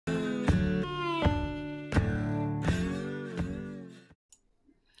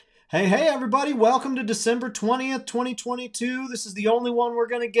Hey, everybody. Welcome to December 20th, 2022. This is the only one we're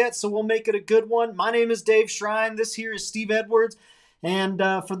going to get, so we'll make it a good one. My name is Dave Shrine. This here is Steve Edwards. And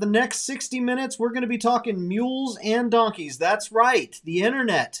for the next 60 minutes, we're going to be talking mules and donkeys. That's right. The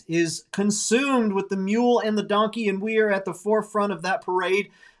internet is consumed with the mule and the donkey, and we are at the forefront of that parade,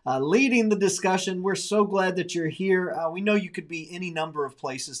 leading the discussion. We're so glad that you're here. We know you could be any number of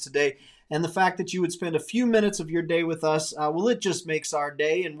places today. And the fact that you would spend a few minutes of your day with us, well, it just makes our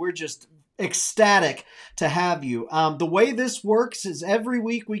day, and we're just ecstatic to have you. The way this works is every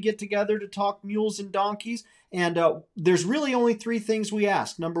week we get together to talk mules and donkeys, and there's really only three things we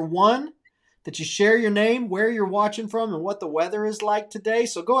ask. Number one, that you share your name, where you're watching from, and what the weather is like today.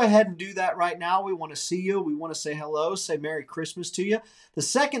 So go ahead and do that right now. We want to see you. We want to say hello, say Merry Christmas to you. The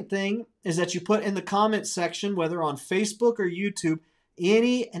second thing is that you put in the comment section, whether on Facebook or YouTube,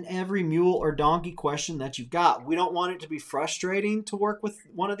 any and every mule or donkey question that you've got. We don't want it to be frustrating to work with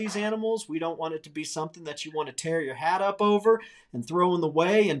one of these animals. We don't want it to be something that you want to tear your hat up over and throw in the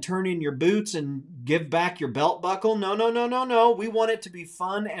way and turn in your boots and give back your belt buckle. No. We want it to be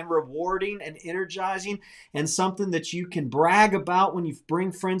fun and rewarding and energizing and something that you can brag about when you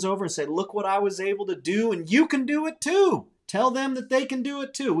bring friends over and say, look what I was able to do, and you can do it too. Tell them that they can do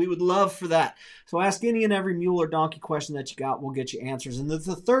it too. We would love for that. So ask any and every mule or donkey question that you got. We'll get you answers. And the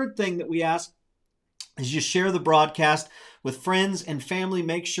third thing that we ask is you share the broadcast with friends and family.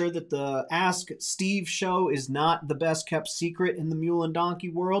 Make sure that the Ask Steve show is not the best kept secret in the mule and donkey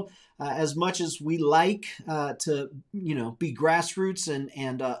world. As much as we like to, be grassroots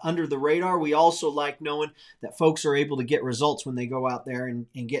and under the radar, we also like knowing that folks are able to get results when they go out there and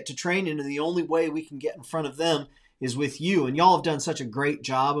get to training. And the only way we can get in front of them is with you. And y'all have done such a great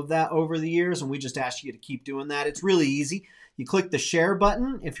job of that over the years, and we just ask you to keep doing that. It's really easy. You click the share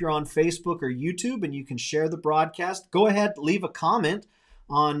button if you're on Facebook or YouTube, and you can share the broadcast. Go ahead, leave a comment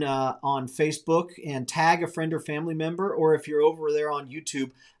on Facebook and tag a friend or family member, or if you're over there on YouTube,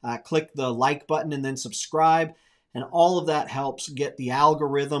 click the like button and then subscribe. And all of that helps get the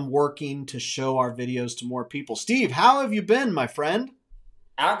algorithm working to show our videos to more people. Steve, how have you been, my friend?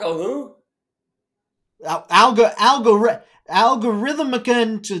 Algo who? Algorithmic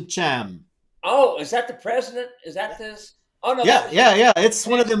cham. Oh, is that the president? Is that this? Oh no, that Yeah, was yeah, yeah. It's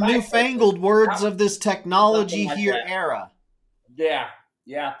one of next them vice president. newfangled words How- of this Something technology like here that. era. Yeah,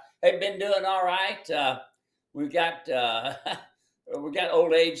 yeah. They've been doing all right. We got we got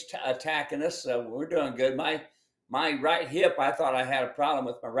old age attacking us, so we're doing good. My right hip, I thought I had a problem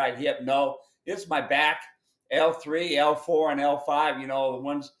with my right hip. No, it's my back. L3, L4, and L5. You know, the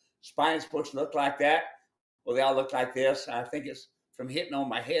one's spine is supposed to look like that. Well, they all look like this. I think it's from hitting on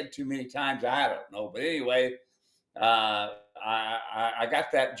my head too many times. I don't know. But anyway, I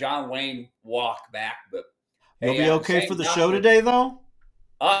got that John Wayne walk back. But You'll hey, be at the okay for same the show time, today, though?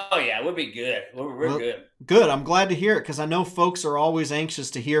 oh yeah, we'll be good. We're Well, good. good. I'm glad to hear it because I know folks are always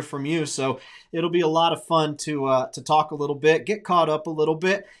anxious to hear from you. So it'll be a lot of fun to talk a little bit, get caught up a little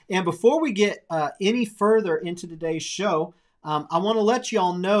bit. And before we get any further into today's show, I want to let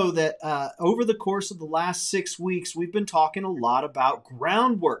y'all know that over the course of the last 6 weeks, we've been talking a lot about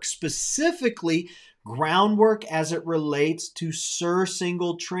groundwork, specifically groundwork as it relates to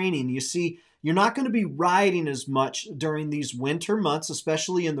surcingle training. You see, you're not going to be riding as much during these winter months,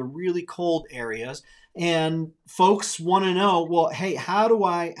 especially in the really cold areas. And folks want to know, well, hey, how do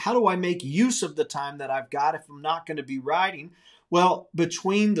I make use of the time that I've got if I'm not going to be riding? Well,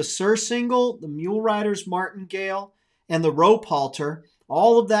 between the surcingle, the mule rider's martingale, and the rope halter,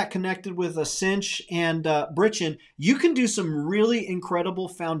 all of that connected with a cinch and britchin, you can do some really incredible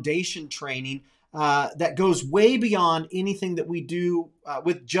foundation training that goes way beyond anything that we do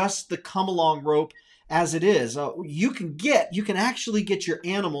with just the come along rope as it is. You can actually get your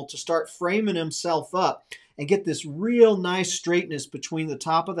animal to start framing himself up and get this real nice straightness between the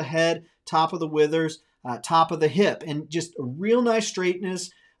top of the head, top of the withers, top of the hip, and just a real nice straightness.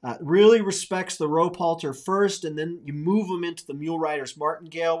 Really respects the rope halter first, and then you move them into the mule rider's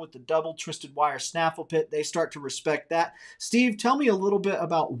martingale with the double twisted wire snaffle pit. They start to respect that. Steve, tell me a little bit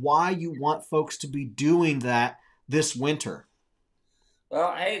about why you want folks to be doing that this winter.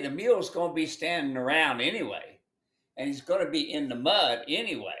 Well, hey, the mule's going to be standing around anyway, and he's going to be in the mud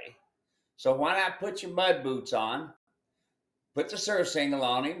anyway. So why not put your mud boots on, put the surcingle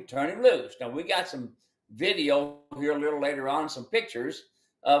on him, turn him loose. Now we got some video here a little later on, some pictures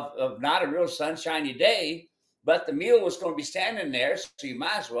of not a real sunshiny day, but the mule was going to be standing there, so you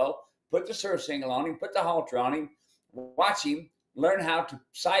might as well put the surcingle on him, put the halter on him, watch him, learn how to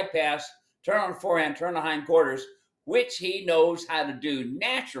side pass, turn on the forehand, turn the hindquarters, which he knows how to do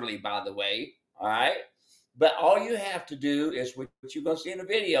naturally, by the way. All right. But all you have to do is what you're going to see in the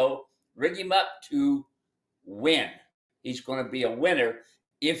video, rig him up to win. He's going to be a winner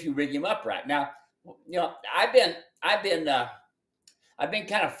if you rig him up right. Now, I've been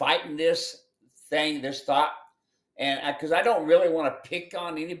kind of fighting this thought, and because I don't really want to pick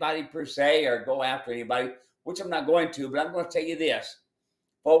on anybody per se or go after anybody, which I'm not going to, but I'm going to tell you this,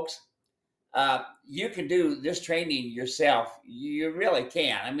 folks. You can do this training yourself. You really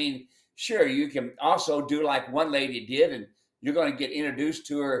can. I mean, sure, you can also do like one lady did, and you're going to get introduced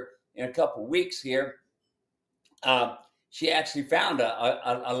to her in a couple weeks here. She actually found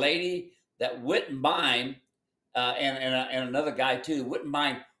a lady that wouldn't mind, and another guy too, wouldn't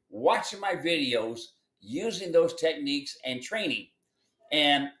mind watching my videos using those techniques and training.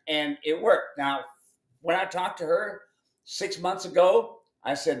 And it worked. Now, when I talked to her 6 months ago,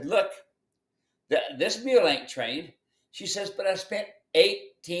 I said, look, this mule ain't trained. She says, but I spent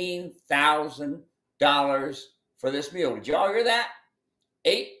 $18,000 for this mule. Did y'all hear that?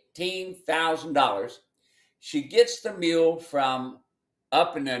 $18,000. She gets the mule from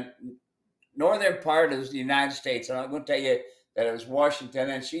up in the northern part of the United States. I'm not going to tell you that it was Washington.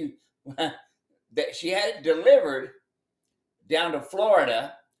 And she had it delivered down to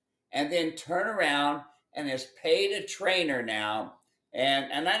Florida and then turn around and has paid a trainer now.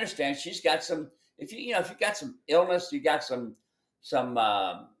 And I understand she's got some, if you got some illness, you got some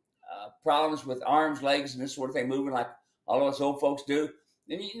problems with arms, legs, and this sort of thing, moving like all of us old folks do,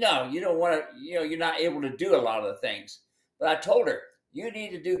 then you don't want to, you're not able to do a lot of the things. But I told her, you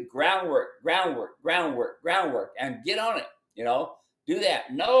need to do groundwork, and get on it. Do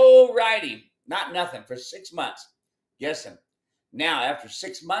that. No writing, not nothing for 6 months. Guess them. Now, after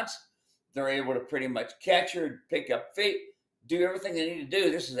 6 months, they're able to pretty much catch her, pick up feet, do everything they need to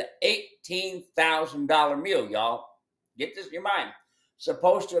do. This is an $18,000 mule, y'all. Get this in your mind.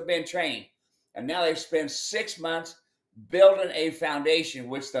 Supposed to have been trained. And now they spend 6 months building a foundation,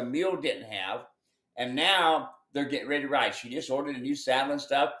 which the mule didn't have. And now they're getting ready to ride. She just ordered a new saddle and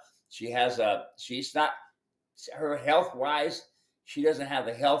stuff. She's not, her health-wise, she doesn't have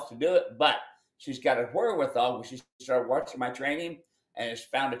the health to do it, but she's got a wherewithal when she started watching my training and has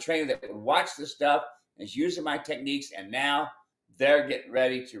found a trainer that would watch this stuff and is using my techniques, and now they're getting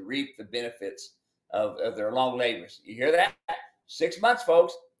ready to reap the benefits of their long labors. You hear that? 6 months,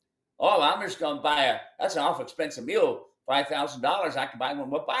 folks. Oh, I'm just going to that's an awful expensive mule, $5,000. I can buy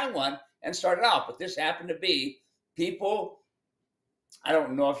one. We'll buy one and start it off. But this happened to be people, I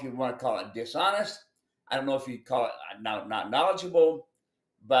don't know if you want to call it dishonest. I don't know if you call it not knowledgeable.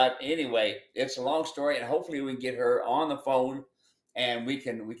 But anyway, it's a long story, and hopefully we can get her on the phone and we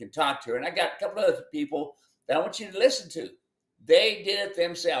can talk to her. And I got a couple of other people that I want you to listen to. They did it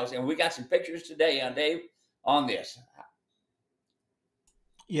themselves, and we got some pictures today on Dave on this.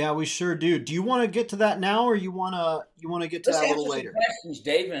 Yeah, we sure do. Do you want to get to that now, or you want to get to that a little later? Questions,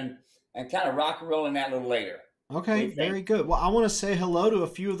 Dave, and kind of rock and roll in that a little later. Okay, very good. Well, I want to say hello to a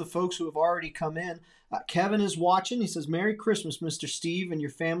few of the folks who have already come in. Kevin is watching. He says, Merry Christmas, Mr. Steve, and your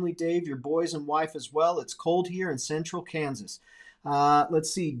family, Dave, your boys and wife as well. It's cold here in central Kansas.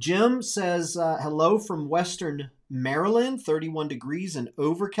 Let's see. Jim says, hello from western Maryland, 31 degrees and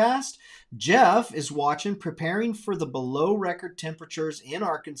overcast. Jeff is watching, preparing for the below record temperatures in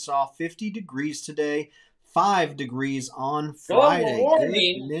Arkansas, 50 degrees today, 5 degrees on Friday. Global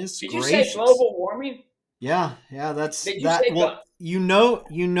warming. Did you say global warming? Yeah, that's that. Well, you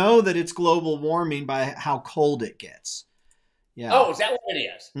know that it's global warming by how cold it gets. Yeah. Oh, is that what it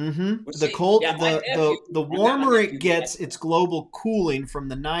is? Mm-hmm. Well, the cold, the warmer it gets, it's global cooling from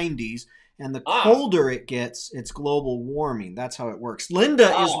the 90s, and the colder it gets, it's global warming. That's how it works. Linda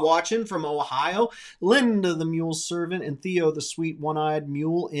is watching from Ohio. Linda, the mule servant, and Theo, the sweet one-eyed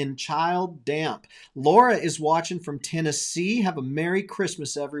mule in Child Damp. Laura is watching from Tennessee. Have a Merry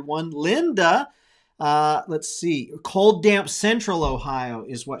Christmas, everyone. Linda. Let's see. Cold, damp, central Ohio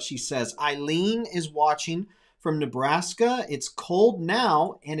is what she says. Eileen is watching from Nebraska. It's cold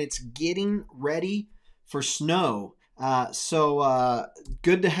now, and it's getting ready for snow. So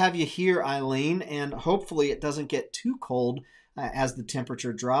good to have you here, Eileen, and hopefully it doesn't get too cold as the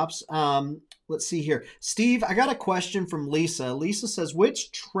temperature drops. Let's see here. Steve, I got a question from Lisa. Lisa says,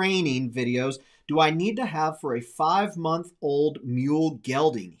 which training videos do I need to have for a 5-month-old mule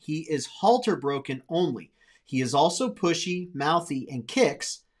gelding? He is halter broken only. He is also pushy, mouthy, and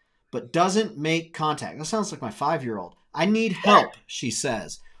kicks, but doesn't make contact. That sounds like my 5-year-old. I need help, she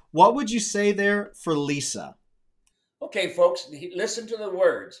says. What would you say there for Lisa? Okay, folks, listen to the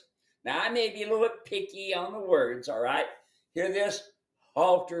words. Now, I may be a little bit picky on the words, all right? Hear this?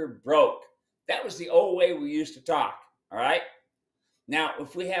 Halter broke. That was the old way we used to talk, all right? Now,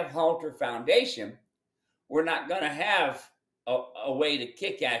 if we have halter foundation, we're not going to have a way to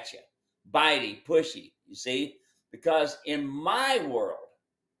kick at you, bitey, pushy, you see? Because in my world,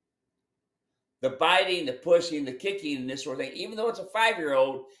 the biting, the pushing, the kicking, and this sort of thing, even though it's a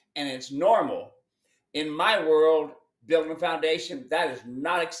 5-year-old and it's normal, in my world, building a foundation, that is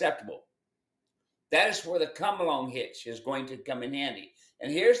not acceptable. That is where the come-along hitch is going to come in handy. And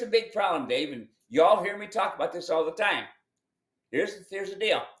here's the big problem, Dave, and y'all hear me talk about this all the time. Here's the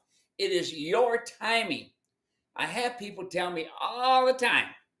deal. It is your timing. I have people tell me all the time.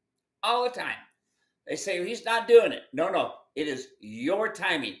 They say, he's not doing it. No. It is your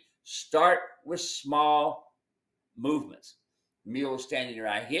timing. Start with small movements. Mule standing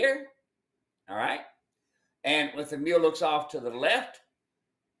right here. All right. And if the mule looks off to the left,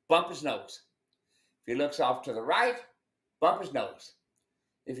 bump his nose. If he looks off to the right, bump his nose.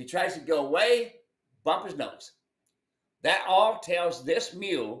 If he tries to go away, bump his nose. That all tells this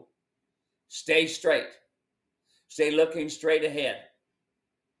mule, stay straight. Stay looking straight ahead.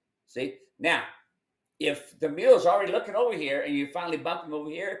 See? Now, if the mule is already looking over here and you finally bump him over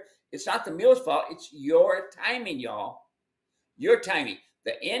here, it's not the mule's fault. It's your timing, y'all. Your timing.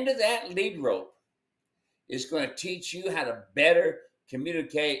 The end of that lead rope is going to teach you how to better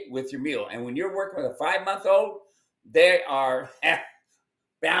communicate with your mule. And when you're working with a 5-month-old, they are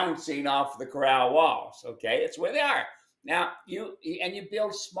bouncing off the corral walls. Okay, it's where they are. Now, you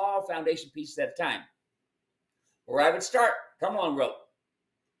build small foundation pieces at a time. Where I would start, come on, rope.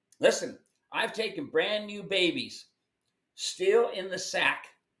 Listen, I've taken brand new babies, still in the sack,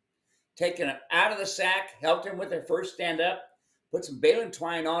 taken them out of the sack, helped them with their first stand up, put some baling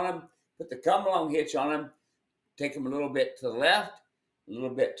twine on them, put the come along hitch on them, take them a little bit to the left, a little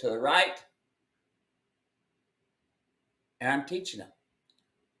bit to the right, and I'm teaching them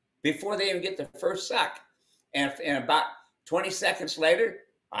before they even get their first suck. And about 20 seconds later,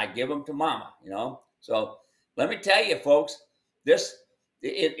 I give them to mama, you know. So let me tell you, folks,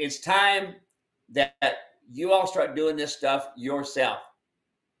 it's time that you all start doing this stuff yourself.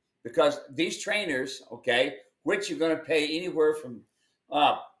 Because these trainers, okay, which you're going to pay anywhere from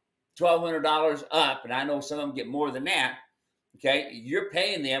 $1,200 up, and I know some of them get more than that, okay, you're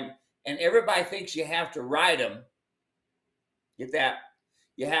paying them, and everybody thinks you have to ride them. Get that?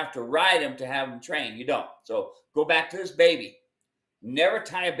 You have to ride them to have them trained. You don't. So go back to this baby. Never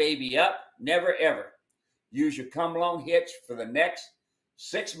tie a baby up. Never, ever. Use your come-along hitch for the next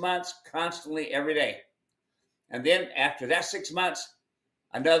 6 months, constantly, every day. And then after that 6 months,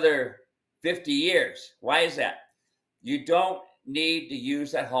 another 50 years. Why is that? You don't need to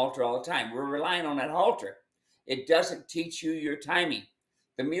use that halter all the time. We're relying on that halter. It doesn't teach you your timing.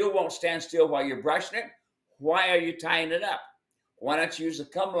 The mule won't stand still while you're brushing it. Why are you tying it up? Why not use the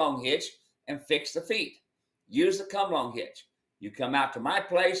come-along hitch and fix the feet? Use the come-along hitch. You come out to my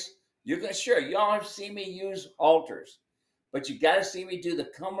place, you're going to, sure, y'all have seen me use halters, but you got to see me do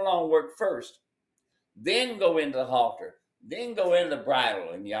the come-along work first, then go into the halter, then go into the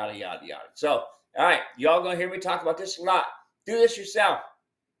bridle, and yada, yada, yada. So, all right, y'all going to hear me talk about this a lot. Do this yourself.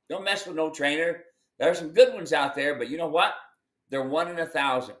 Don't mess with no trainer. There are some good ones out there, but you know what? They're 1 in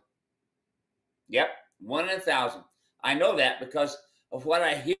 1,000. Yep, 1 in 1,000. I know that because of what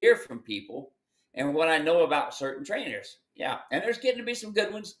I hear from people and what I know about certain trainers. Yeah, and there's getting to be some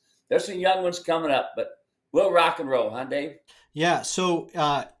good ones. There's some young ones coming up, but we'll rock and roll, huh, Dave? Yeah, so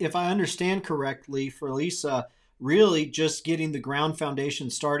if I understand correctly, for Lisa, really just getting the ground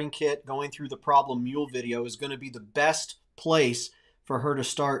foundation starting kit, going through the problem mule video is going to be the best place for her to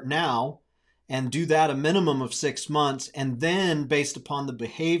start now and do that a minimum of 6 months. And then based upon the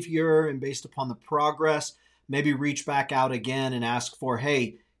behavior and based upon the progress, maybe reach back out again and ask for,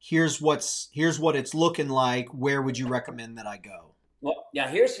 hey, here's what it's looking like. Where would you recommend that I go? Well, yeah,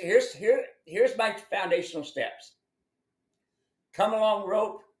 here's my foundational steps. Come along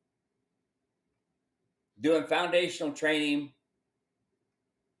rope, doing foundational training.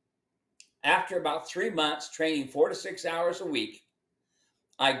 After about 3 months, training 4 to 6 hours a week,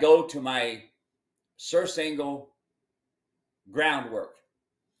 I go to my surf single groundwork,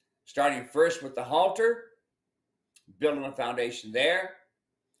 starting first with the halter, building a foundation there,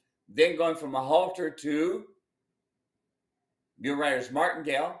 then going from a halter to Mule Rider's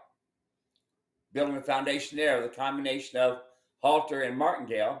martingale, building a foundation there, the combination of halter and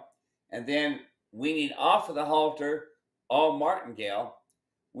martingale, and then weaning off of the halter, all martingale,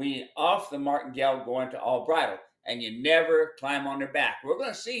 weaning off the martingale, going to all bridle, and you never climb on their back. We're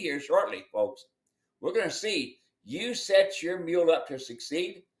going to see here shortly, folks. We're going to see you set your mule up to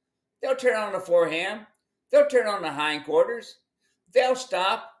succeed. They'll turn on the forehand. They'll turn on the hindquarters. They'll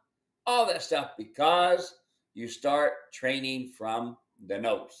stop, all that stuff, because you start training from the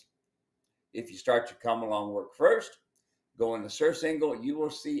nose. if you start to come along work first, go in the surf single, you will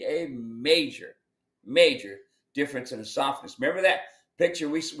see a major, major difference in the softness. Remember that picture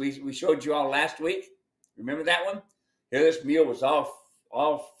we showed you all last week? Remember that one? Here, this mule was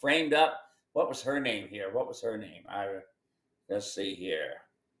all framed up. What was her name here? What was her name? Let's see here.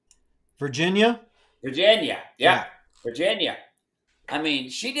 Virginia? Virginia. Yeah. Virginia. I mean,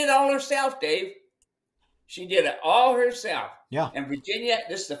 she did all herself, Dave. She did it all herself. Yeah. And Virginia,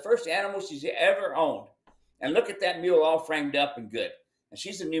 this is the first animal she's ever owned. And look at that mule all framed up and good. And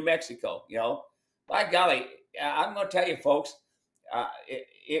she's in New Mexico, you know. By golly, I'm going to tell you, folks,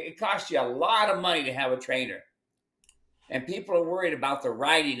 it costs you a lot of money to have a trainer. And people are worried about the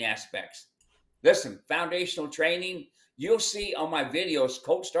riding aspects. Listen, foundational training, you'll see on my videos,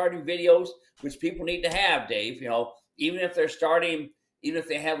 colt starting videos, which people need to have, Dave. You know, even if they're starting, even if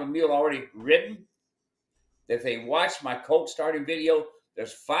they have a mule already ridden, if they watch my colt starting video,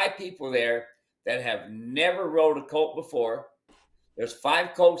 there's 5 people there that have never rode a colt before. There's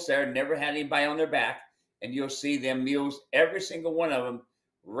 5 colts there, never had anybody on their back, and you'll see them mules, every single one of them,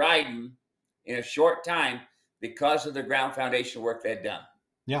 riding in a short time because of the ground foundation work they've done.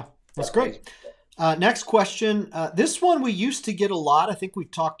 Yeah, that's great. Next question. This one we used to get a lot. I think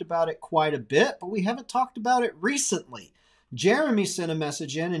we've talked about it quite a bit, but we haven't talked about it recently. Jeremy sent a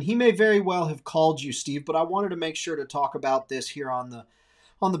message in, and he may very well have called you, Steve, but I wanted to make sure to talk about this here on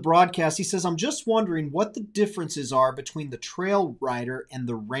the broadcast. He says, I'm just wondering what the differences are between the trail rider and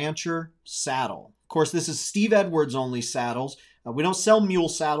the rancher saddle. Of course, this is Steve Edwards only saddles. We don't sell mule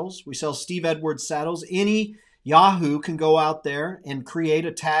saddles. We sell Steve Edwards saddles. Any Yahoo can go out there and create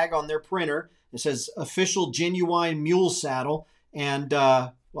a tag on their printer. It says official genuine mule saddle. And,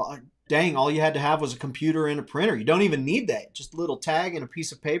 well, dang, all you had to have was a computer and a printer. You don't even need that. Just a little tag and a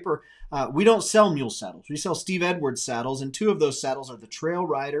piece of paper. We don't sell mule saddles. We sell Steve Edwards saddles, and 2 of those saddles are the Trail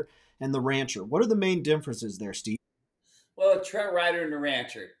Rider and the Rancher. What are the main differences there, Steve? Well, the Trail Rider and the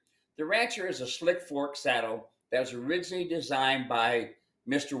Rancher. The Rancher is a slick fork saddle that was originally designed by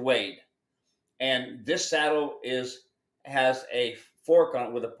Mr. Wade. And this saddle has a fork on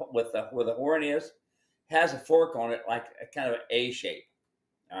it where the horn is, has a fork on it like a kind of an A shape.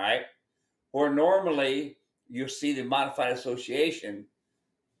 All right. Or normally you'll see the modified association,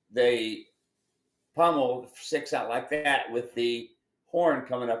 the pommel sticks out like that with the horn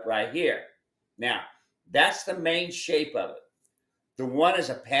coming up right here. Now, that's the main shape of it. The one is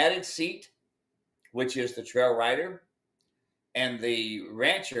a padded seat, which is the Trail Rider, and the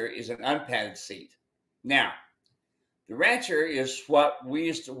Rancher is an unpadded seat. Now, the Rancher is what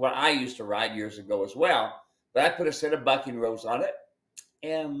I used to ride years ago as well, but I put a set of bucking rows on it,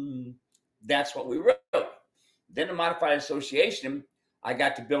 and that's what we rode. Then the modified association, I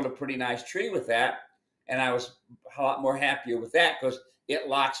got to build a pretty nice tree with that, and I was a lot more happier with that because it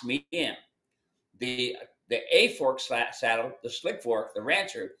locks me in. The A fork saddle, the slick fork, the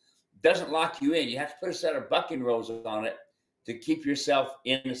Rancher, doesn't lock you in. You have to put a set of bucking rows on it to keep yourself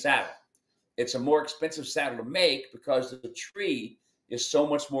in the saddle. It's a more expensive saddle to make because the tree is so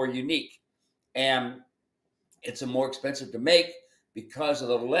much more unique. And it's a more expensive to make because of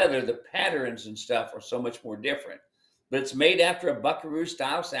the leather, the patterns and stuff are so much more different. But it's made after a buckaroo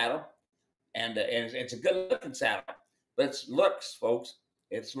style saddle, and it's a good looking saddle. But it's looks, folks.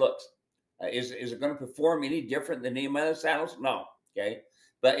 It's looks. Is it going to perform any different than any of my other saddles? No. Okay.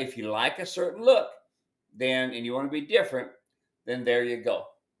 But if you like a certain look, and you want to be different, then there you go.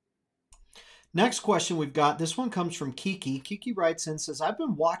 Next question we've got, this one comes from Kiki. Kiki writes in, says, I've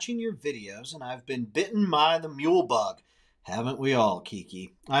been watching your videos and I've been bitten by the mule bug. Haven't we all,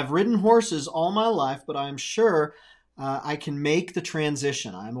 Kiki? I've ridden horses all my life, but I'm sure I can make the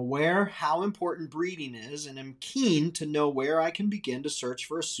transition. I'm aware how important breeding is and am keen to know where I can begin to search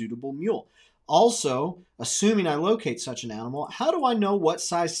for a suitable mule. Also, assuming I locate such an animal, how do I know what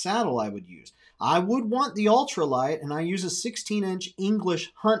size saddle I would use? I would want the ultralight, and I use a 16-inch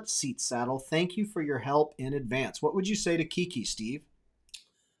English hunt seat saddle. Thank you for your help in advance. What would you say to Kiki, Steve?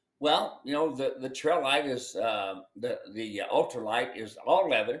 Well, you know, the trail light is, the ultralight is all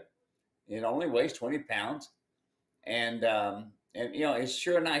leather. It only weighs 20 pounds. And you know, it's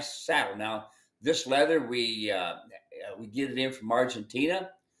sure a nice saddle. Now, this leather, we get it in from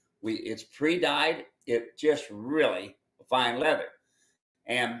Argentina. It's pre-dyed. It just really fine leather.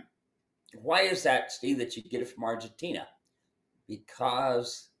 And why is that, Steve, that you get it from Argentina?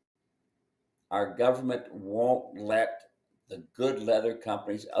 Because our government won't let the good leather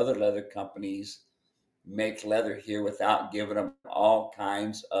companies, other leather companies, make leather here without giving them all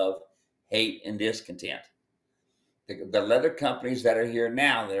kinds of hate and discontent. The leather companies that are here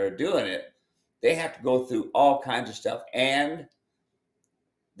now that are doing it, they have to go through all kinds of stuff. And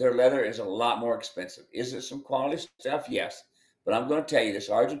their leather is a lot more expensive. Is it some quality stuff? Yes. But I'm going to tell you, this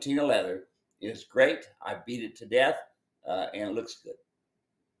Argentina leather is great. I beat it to death, and it looks good.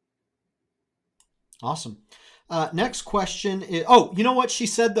 Awesome. Next question is, oh, you know what she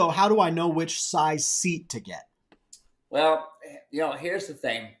said though? How do I know which size seat to get? Well, here's the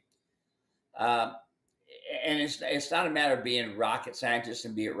thing. Um, and it's not a matter of being rocket scientist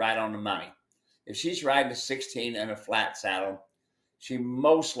and be it right on the money. If she's riding a 16 in a flat saddle, she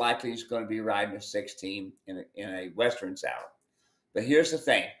most likely is going to be riding a 16 in a Western saddle. But here's the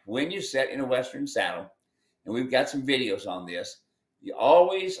thing. When you sit in a Western saddle, and we've got some videos on this, you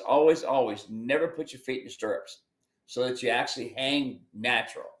always, always, always never put your feet in the stirrups so that you actually hang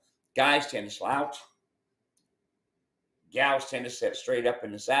natural. Guys tend to slouch. Gals tend to sit straight up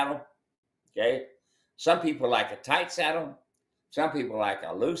in the saddle. Okay. Some people like a tight saddle. Some people like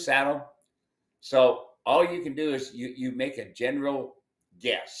a loose saddle. So all you can do is you make a general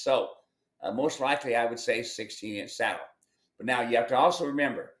guess. So most likely I would say 16-inch saddle. But now you have to also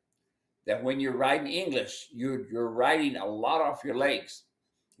remember that when you're riding English, you're riding a lot off your legs.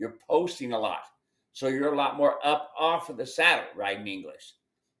 You're posting a lot. So you're a lot more up off of the saddle riding English.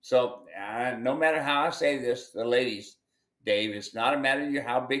 So no matter how I say this, the ladies, Dave, it's not a matter of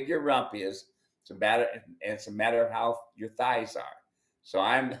how big your rump is. It's a matter of how your thighs are. So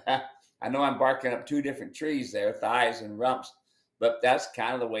I know I'm barking up two different trees there, thighs and rumps, but that's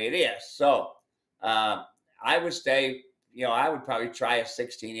kind of the way it is. So I would say, I would probably try a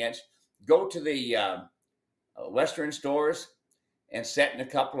 16-inch. Go to the Western stores and sit in a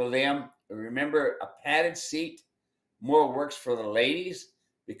couple of them. Remember, a padded seat more works for the ladies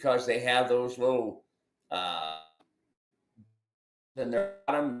because they have those little in their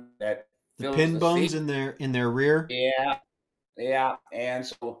bottom that the pin bones in their rear. Yeah. And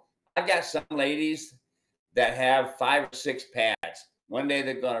so I've got some ladies that have 5 or 6 pads. One day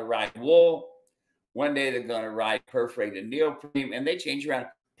they're going to ride wool. One day they're going to ride perforated neoprene, and they change around.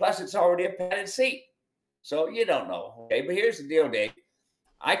 Plus, it's already a padded seat. So you don't know. Okay, but here's the deal, Dave.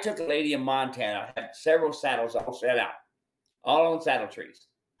 I took a lady in Montana, had several saddles all set out, all on saddle trees.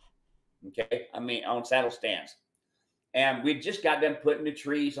 Okay, on saddle stands. And we just got them putting the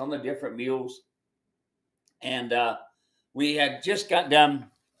trees on the different mules. And we had just got done.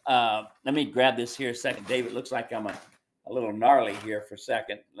 Let me grab this here a second, Dave. It looks like I'm a little gnarly here for a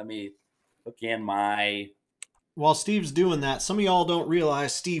second. Let me hook in my... While Steve's doing that, some of y'all don't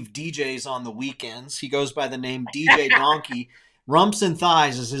realize Steve DJs on the weekends. He goes by the name DJ Donkey. Rumps and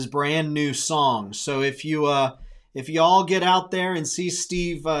Thighs is his brand new song. So if you all get out there and see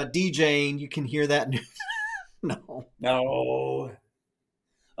Steve DJing, you can hear that. No.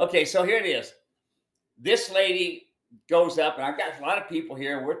 Okay, so here it is. This lady goes up, and I've got a lot of people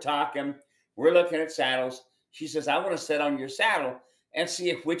here. We're talking. We're looking at saddles. She says, I want to sit on your saddle and see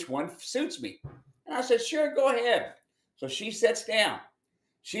if which one suits me. And I said, sure, go ahead. So she sits down.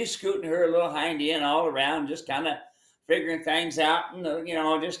 She's scooting her little hind end all around, just kind of figuring things out, and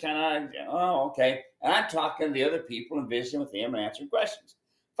just kind of, oh, okay. And I'm talking to the other people and visiting with them and answering questions.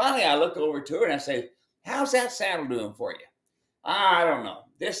 Finally, I look over to her and I say, how's that saddle doing for you? I don't know.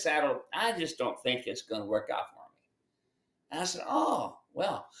 This saddle, I just don't think it's going to work out for me. And I said, oh,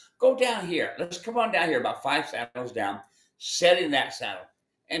 well, go down here. Let's come on down here about 5 saddles down, sit in that saddle,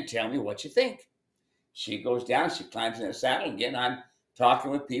 and tell me what you think. She goes down, she climbs in the saddle, and again, I'm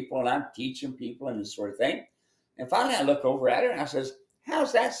talking with people, and I'm teaching people and this sort of thing. And finally, I look over at her, and I says,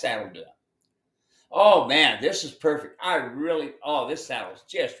 how's that saddle doing? Oh, man, this is perfect. This saddle is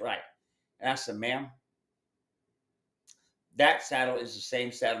just right. And I said, ma'am, that saddle is the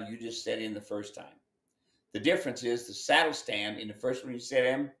same saddle you just sat in the first time. The difference is the saddle stand in the first one you sat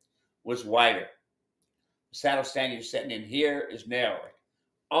in was wider. The saddle stand you're sitting in here is narrower.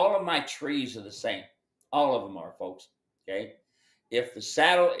 All of my trees are the same. All of them are, folks. Okay? If the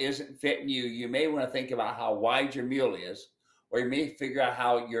saddle isn't fitting you, you may want to think about how wide your mule is, or you may figure out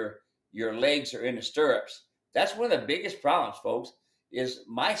how your legs are in the stirrups. That's one of the biggest problems, folks, is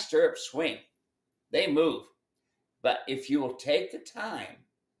my stirrups swing. They move. But if you will take the time,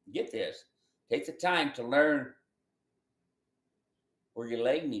 get this, take the time to learn where your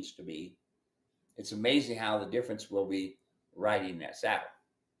leg needs to be, it's amazing how the difference will be riding that saddle.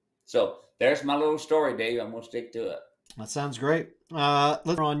 So there's my little story, Dave. I'm going to stick to it. That sounds great.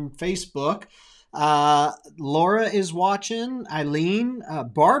 Let's on Facebook. Laura is watching. Eileen.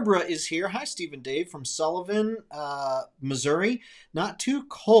 Barbara is here. Hi, Steve and Dave from Sullivan, Missouri. Not too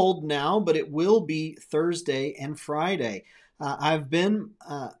cold now, but it will be Thursday and Friday. I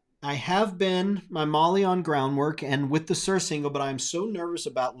have been my Molly on groundwork and with the surcingle, but I'm so nervous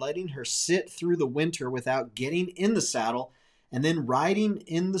about letting her sit through the winter without getting in the saddle and then riding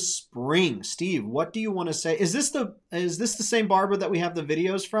in the spring. Steve, what do you want to say? Is this the same barber that we have the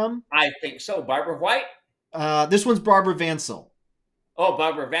videos from? I think so. Barbara White? This one's Barbara Vansel. Oh,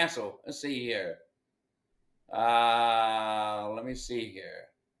 Barbara Vansel. Let's see here. Let me see here.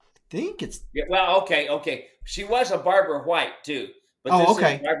 I think it's. Yeah, well, okay. She was a Barbara White too, but this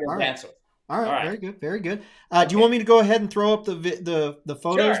Okay. is Barbara All right. Vansel. All right. All right. Very good. Very good. Okay. Do you want me to go ahead and throw up the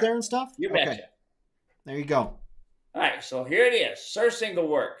photos Sure. there and stuff? You betcha. Okay. There you go. All right, so here it is. Surcingle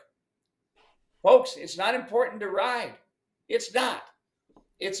work. Folks, it's not important to ride. It's not.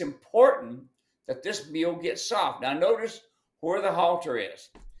 It's important that this mule gets soft. Now notice where the halter is.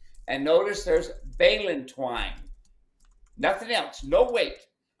 And notice there's baling twine. Nothing else. No weight.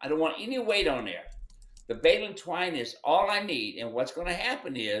 I don't want any weight on there. The baling twine is all I need. And what's going to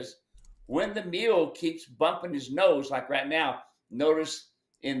happen is when the mule keeps bumping his nose, like right now, notice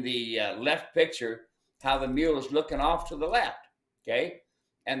in the left picture how the mule is looking off to the left, okay?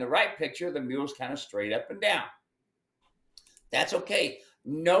 And the right picture, the mule's kind of straight up and down. That's okay.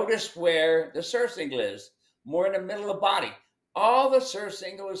 Notice where the surcingle is, more in the middle of the body. All the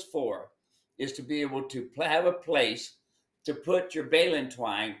surcingle is for is to be able to have a place to put your baling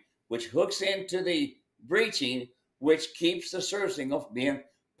twine, which hooks into the breeching, which keeps the surcingle from being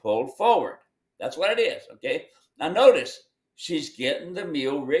pulled forward. That's what it is, okay? Now notice, she's getting the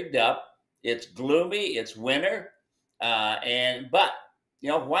mule rigged up. It's gloomy, it's winter, but you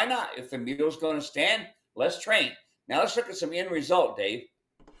know, why not? If the mule's going to stand, let's train. Now let's look at some end result, Dave.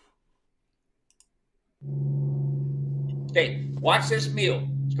 Okay, watch this mule.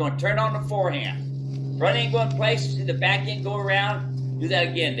 It's going to turn on the forehand. Front end go in place, see the back end go around. Do that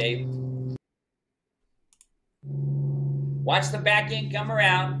again, Dave. Watch the back end come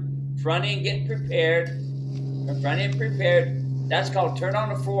around. Front end getting prepared. Front end prepared. That's called turn on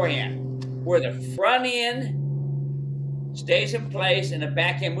the forehand, where the front end stays in place and the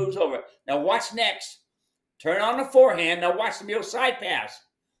back end moves over. Now watch next. Turn on the forehand. Now watch the mule side pass.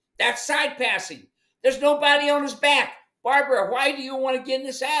 That's side passing. There's nobody on his back. Barbara, why do you want to get in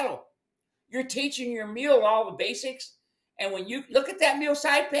the saddle? You're teaching your mule all the basics. And when you look at that mule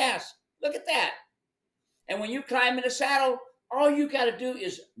side pass, look at that. And when you climb in the saddle, all you got to do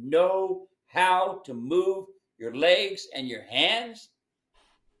is know how to move your legs and your hands,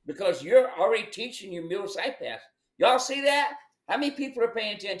 because you're already teaching your mule side pass. Y'all see that? How many people are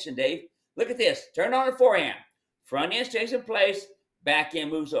paying attention, Dave? Look at this. Turn on the forehand. Front end stays in place. Back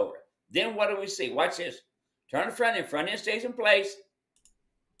end moves over. Then what do we see? Watch this. Turn the front end. Front end stays in place.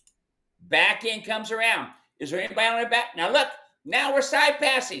 Back end comes around. Is there anybody on their back? Now look. Now we're side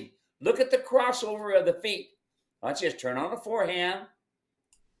passing. Look at the crossover of the feet. Watch this. Turn on the forehand.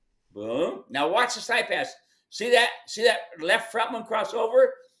 Boom. Now watch the side pass. See that? See that left front one cross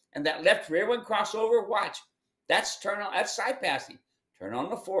over and that left rear one cross over? Watch. That's side passing. Turn on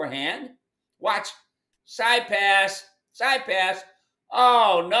the forehand. Watch. Side pass. Side pass.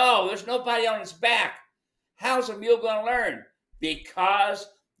 Oh no, there's nobody on its back. How's a mule going to learn? Because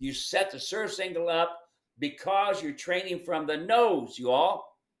you set the surcingle up, because you're training from the nose, you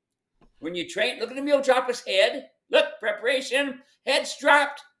all. When you train, look at the mule drop his head. Look, preparation. Head's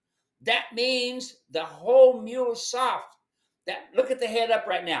dropped. That means the whole mule is soft. Look at the head up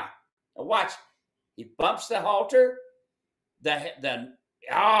right now. Now watch. He bumps the halter.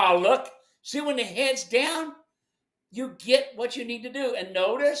 Look. See when the head's down, you get what you need to do. And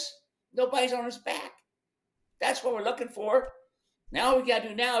notice, nobody's on his back. That's what we're looking for. Now what we got to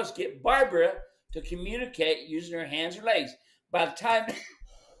do now is get Barbara to communicate using her hands or legs. By the time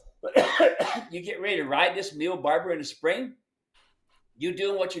you get ready to ride this mule, Barbara, in the spring, you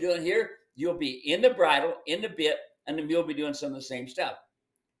doing what you're doing here, you'll be in the bridle, in the bit, and the mule will be doing some of the same stuff.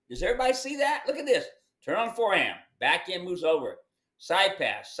 Does everybody see that? Look at this. Turn on forehand. Back end moves over. Side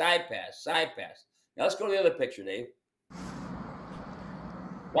pass, side pass, side pass. Now let's go to the other picture, Dave.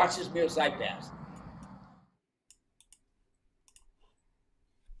 Watch this mule side pass.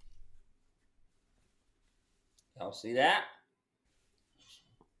 Y'all see that?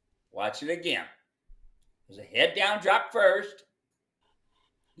 Watch it again. There's a head down drop first.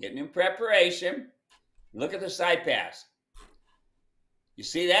 Getting in preparation. Look at the side pass. You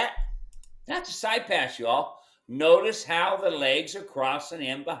see that? That's a side pass, y'all. Notice how the legs are crossing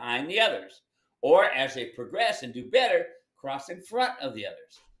in behind the others. Or as they progress and do better, cross in front of the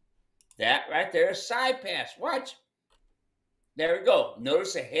others. That right there is side pass. Watch. There we go.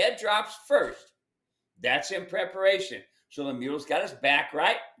 Notice the head drops first. That's in preparation. So the mule's got his back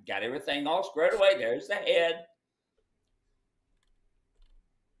right. Got everything all squared away. There's the head.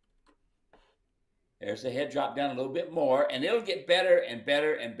 There's the head drop down a little bit more, and it'll get better and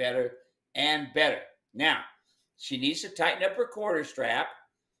better and better and better. Now, she needs to tighten up her quarter strap.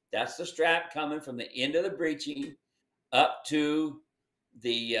 That's the strap coming from the end of the breeching up to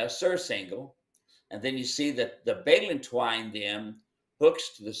the surcingle. And then you see that the baling twine then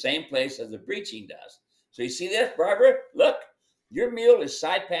hooks to the same place as the breeching does. So you see this, Barbara? Look, your mule is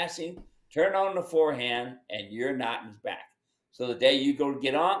side passing, turn on the forehand, and you're not in his back. So the day you go to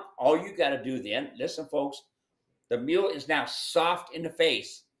get on, all you got to do then, listen, folks, the mule is now soft in the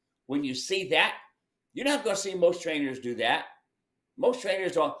face. When you see that, you're not going to see most trainers do that. Most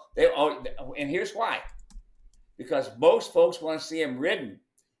trainers don't. And here's why. Because most folks want to see him ridden.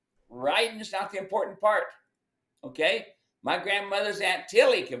 Riding is not the important part. Okay? My grandmother's Aunt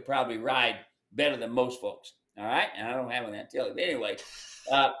Tilly can probably ride better than most folks. All right? And I don't have an Aunt Tilly. But anyway,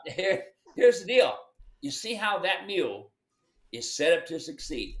 here's the deal. You see how that mule is set up to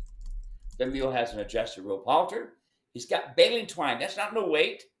succeed. The mule has an adjusted rope halter. He's got baling twine. That's not no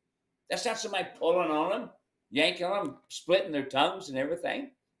weight. That's not somebody pulling on them, yanking on them, splitting their tongues and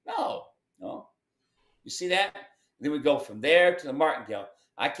everything. No. You see that? Then we go from there to the martingale.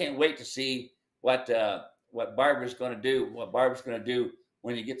 I can't wait to see what Barbara's going to do. What Barbara's going to do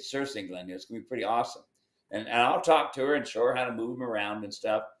when you get the surcingle in there. It's going to be pretty awesome. And I'll talk to her and show her how to move them around and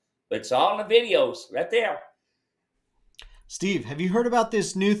stuff. But it's all in the videos right there. Steve, have you heard about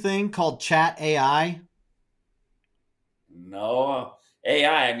this new thing called Chat AI? No.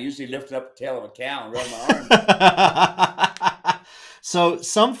 AI, I'm usually lifting up the tail of a cow and rubbing my arms. So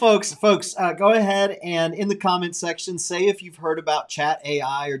some folks, go ahead and in the comment section, say if you've heard about Chat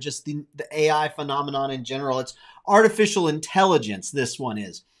AI or just the AI phenomenon in general. It's artificial intelligence, this one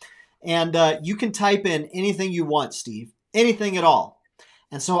is. And you can type in anything you want, Steve, anything at all.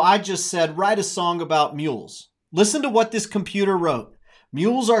 And so I just said, write a song about mules. Listen to what this computer wrote.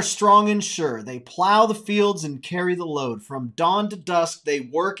 Mules are strong and sure. They plow the fields and carry the load. From dawn to dusk, they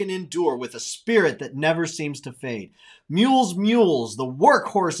work and endure with a spirit that never seems to fade. Mules, mules, the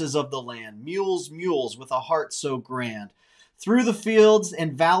workhorses of the land. Mules, mules, with a heart so grand. Through the fields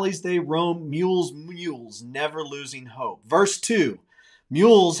and valleys they roam. Mules, mules, never losing hope. Verse 2.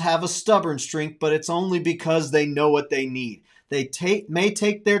 Mules have a stubborn strength, but it's only because they know what they need. They may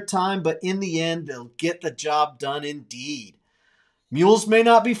take their time, but in the end, they'll get the job done indeed. Mules may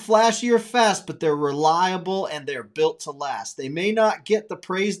not be flashy or fast, but they're reliable and they're built to last. They may not get the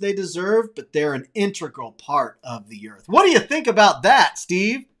praise they deserve, but they're an integral part of the earth. What do you think about that,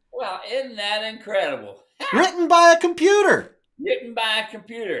 Steve? Well, isn't that incredible? Written by a computer. Written by a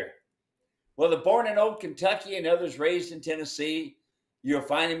computer. Well, they're born in old Kentucky and others raised in Tennessee. You'll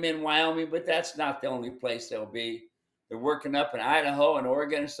find them in Wyoming, but that's not the only place they'll be. They're working up in Idaho and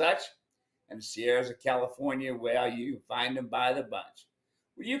Oregon and such. And the Sierras of California, well, you find them by the bunch.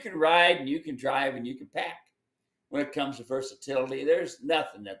 Well, you can ride and you can drive and you can pack. When it comes to versatility, there's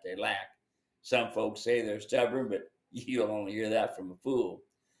nothing that they lack. Some folks say they're stubborn, but you'll only hear that from a fool.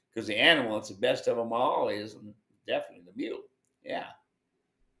 Because the animal that's the best of them all is definitely the mule. Yeah.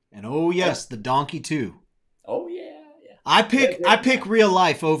 And oh yes, the donkey too. Oh yeah. I pick real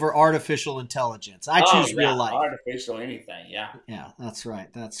life over artificial intelligence. I choose real life. Artificial anything, yeah. Yeah, that's right.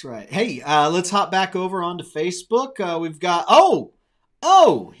 Hey, let's hop back over onto Facebook. We've got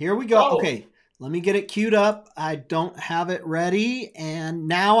here we go. Okay, let me get it queued up. I don't have it ready, and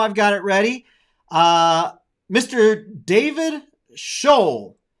now I've got it ready. Mr. David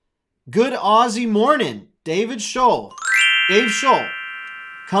Scholl. Good Aussie morning, David Scholl. Dave Scholl,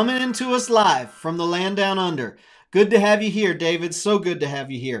 coming into us live from the land down under. Good to have you here, David. So good to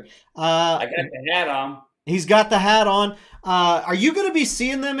have you here. I got the hat on. He's got the hat on. Are you going to be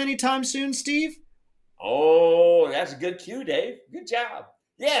seeing them anytime soon, Steve? Oh, that's a good cue, Dave. Good job.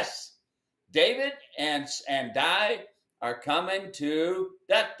 Yes, David and Di are coming to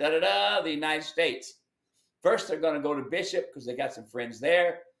the United States. First, they're going to go to Bishop because they got some friends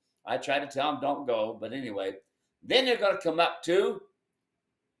there. I tried to tell them don't go, but anyway. Then they're going to come up to,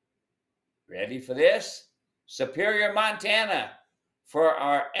 ready for this? Superior, Montana, for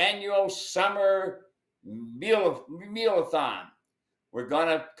our annual summer Mule-athon. We're going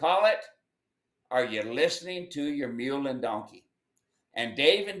to call it, Are You Listening to Your Mule and Donkey? And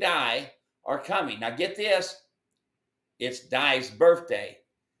Dave and Di are coming. Now get this, it's Di's birthday.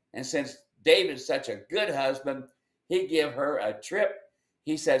 And since David's such a good husband, he gave her a trip.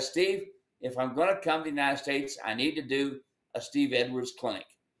 He said, Steve, if I'm going to come to the United States, I need to do a Steve Edwards clinic.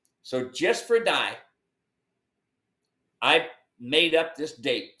 So just for Di, I made up this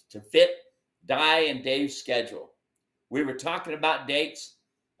date to fit Di and Dave's schedule. We were talking about dates.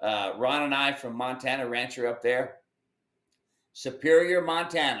 Ron and I from Montana, rancher up there. Superior,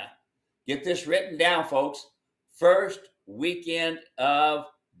 Montana. Get this written down, folks. First weekend of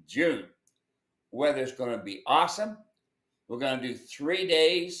June. Weather's going to be awesome. We're going to do 3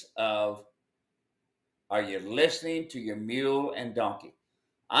 days of are you listening to your mule and donkey?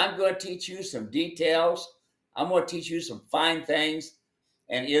 I'm going to teach you some details. I'm going to teach you some fine things,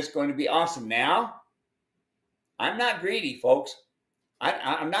 and it's going to be awesome. Now, I'm not greedy, folks.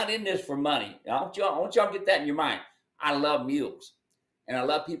 I'm not in this for money. I want y'all to get that in your mind. I love mules, and I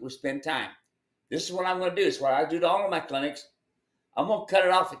love people who spend time. This is what I'm going to do. It's what I do to all of my clinics. I'm going to cut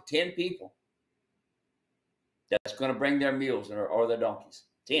it off at 10 people that's going to bring their mules or their donkeys.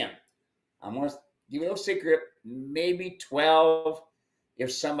 10. I'm going to give you a little secret, maybe 12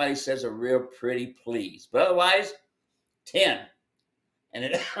 if somebody says a real pretty please. But otherwise, 10.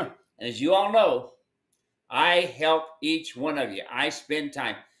 And as you all know, I help each one of you. I spend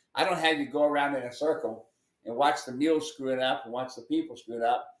time. I don't have you go around in a circle and watch the mules screwing up and watch the people screwing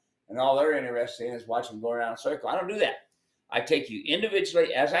up, and all they're interested in is watching them go around in a circle. I don't do that. I take you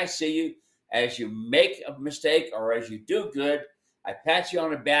individually as I see you. As you make a mistake or as you do good, I pat you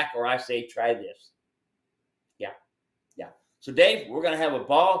on the back or I say, try this. Yeah. So, Dave, we're going to have a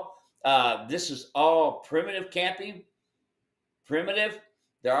ball. This is all primitive camping. Primitive.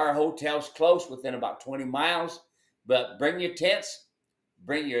 There are hotels close within about 20 miles, but bring your tents,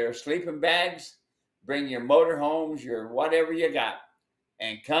 bring your sleeping bags, bring your motorhomes, your whatever you got,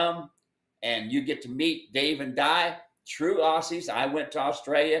 and come, and you get to meet Dave and Di, true Aussies. I went to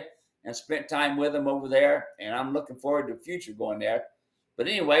Australia and spent time with them over there, and I'm looking forward to the future going there. But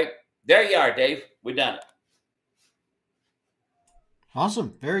anyway, there you are, Dave. We done it.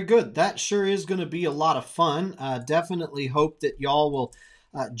 Awesome. Very good. That sure is going to be a lot of fun. Definitely hope that y'all will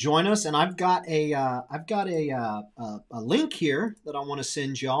join us. And I've got a link here that I want to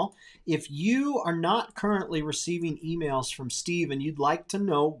send y'all. If you are not currently receiving emails from Steve and you'd like to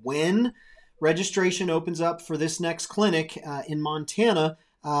know when registration opens up for this next clinic in Montana,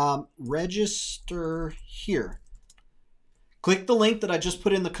 register here. Click the link that I just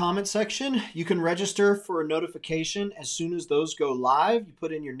put in the comment section. You can register for a notification as soon as those go live. You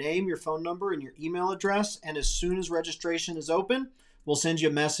put in your name, your phone number, and your email address. And as soon as registration is open, we'll send you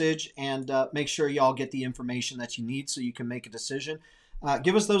a message and make sure y'all get the information that you need so you can make a decision.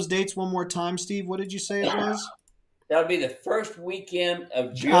 Give us those dates one more time, Steve. What did you say it was? That'll be the first weekend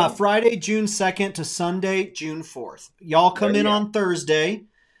of June. Friday, June 2nd to Sunday, June 4th. Y'all come in on Thursday.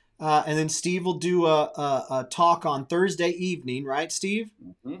 And then Steve will do a talk on Thursday evening, right, Steve?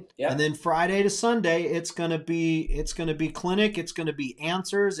 Mm-hmm. Yeah. And then Friday to Sunday, it's gonna be clinic, it's gonna be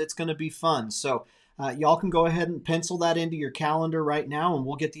answers, it's gonna be fun. So y'all can go ahead and pencil that into your calendar right now, and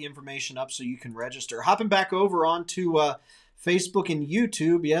we'll get the information up so you can register. Hopping back over onto Facebook and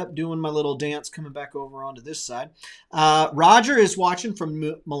YouTube. Yep, doing my little dance, coming back over onto this side. Roger is watching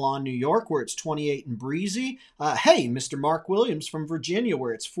from Milan, New York, where it's 28 and breezy. Hey, Mr. Mark Williams from Virginia,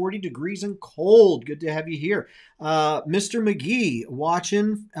 where it's 40 degrees and cold. Good to have you here. Mr. McGee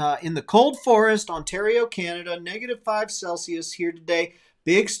watching in the cold forest, Ontario, Canada, -5 Celsius here today.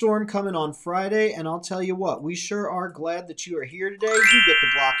 Big storm coming on Friday, and I'll tell you what, we sure are glad that you are here today. You get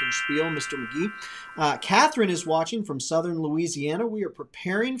the glockenspiel, Mr. McGee. Catherine is watching from southern Louisiana. We are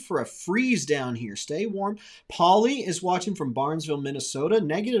preparing for a freeze down here. Stay warm. Polly is watching from Barnesville, Minnesota,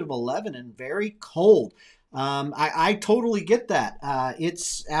 -11 and very cold. I totally get that.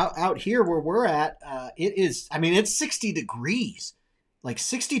 It's out here where we're at. It's 60 degrees, like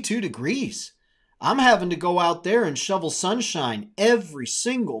 62 degrees. I'm having to go out there and shovel sunshine every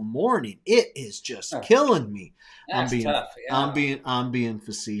single morning. It is just killing me. That's tough. Yeah. I'm being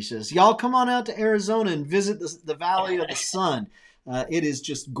facetious. Y'all come on out to Arizona and visit the Valley of the Sun. It is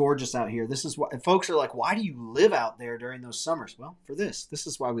just gorgeous out here. This is what folks are like, why do you live out there during those summers? Well, for this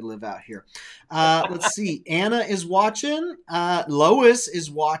is why we live out here. Let's see. Anna is watching. Lois is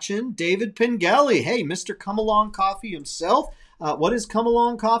watching. David Pengelly. Hey, Mr. Come Along Coffee himself. What is Come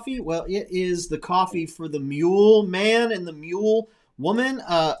Along Coffee? Well, it is the coffee for the mule man and the mule woman.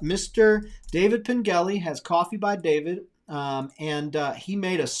 Mr. David Pengelly has Coffee by David, and he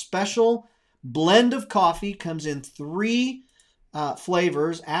made a special blend of coffee. Comes in 3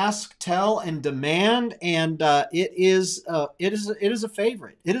 flavors: Ask, Tell, and Demand, and it is a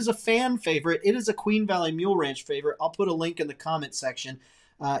favorite. It is a fan favorite. It is a Queen Valley Mule Ranch favorite. I'll put a link in the comment section.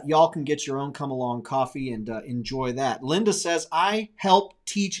 Y'all can get your own Come Along Coffee and enjoy that. Linda says, I help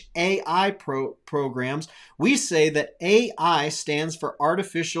teach AI programs. We say that AI stands for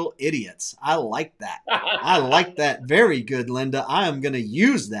artificial idiots. I like that. I like that. Very good, Linda. I am going to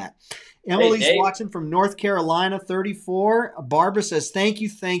use that. Emily's watching from North Carolina, 34. Barbara says, thank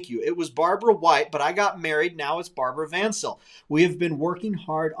you. It was Barbara White, but I got married. Now it's Barbara Vansell. We have been working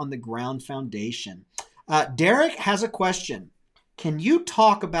hard on the ground foundation. Derek has a question. Can you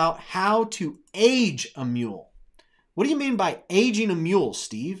talk about how to age a mule? What do you mean by aging a mule,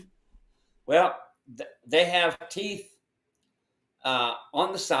 Steve? Well, they have teeth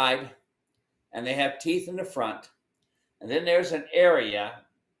on the side, and they have teeth in the front. And then there's an area.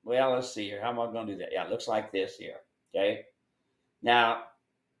 Well, let's see here. How am I going to do that? Yeah, it looks like this here. Okay. Now,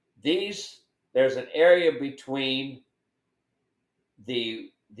 there's an area between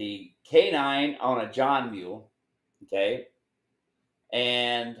the canine on a John mule, okay,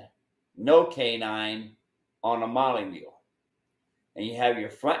 and no canine on a Molly mule. And you have your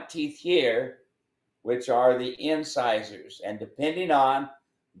front teeth here, which are the incisors. And depending on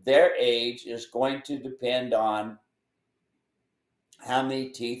their age is going to depend on how many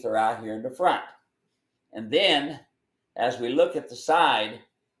teeth are out here in the front. And then, as we look at the side,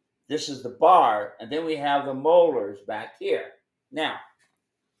 this is the bar, and then we have the molars back here. Now,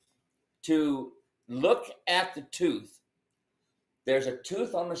 to look at the tooth, there's a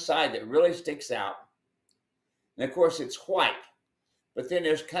tooth on the side that really sticks out. And of course, it's white. But then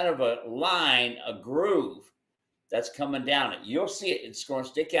there's kind of a line, a groove that's coming down it. You'll see it. It's going to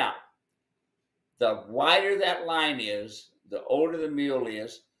stick out. The wider that line is, the older the mule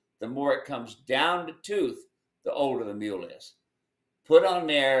is, the more it comes down the tooth, the older the mule is. Put on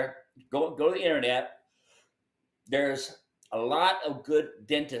there, go to the internet. There's a lot of good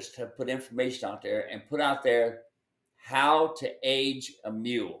dentists have put information out there and put out there how to age a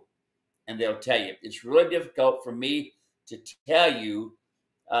mule. And they'll tell you. It's really difficult for me to tell you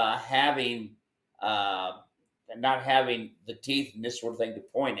not having the teeth and this sort of thing to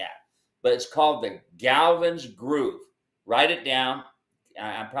point at. But it's called the Galvin's groove. Write it down.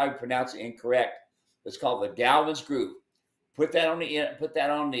 I'm probably pronouncing it incorrect. It's called the Galvin's groove. Put that on the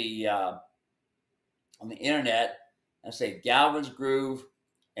internet and say Galvin's groove,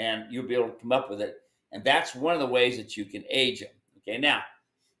 and you'll be able to come up with it. And that's one of the ways that you can age them. Okay, now,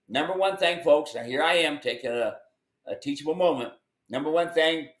 number one thing, folks, now here I am taking a teachable moment. Number one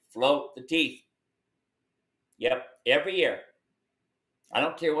thing, float the teeth. Yep, every year. I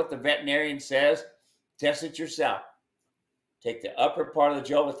don't care what the veterinarian says. Test it yourself. Take the upper part of the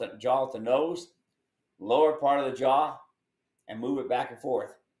jaw with the nose, lower part of the jaw, and move it back and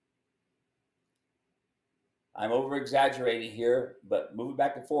forth. I'm over-exaggerating here, but move it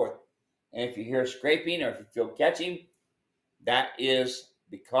back and forth. And if you hear scraping or if you feel catching, that is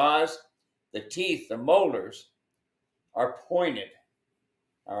because the teeth, the molars, are pointed.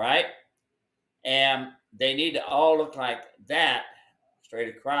 All right? And they need to all look like that, straight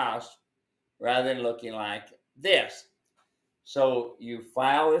across, rather than looking like this. So you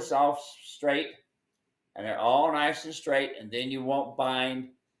file this off straight, and they're all nice and straight, and then you won't bind,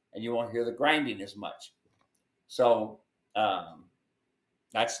 and you won't hear the grinding as much. So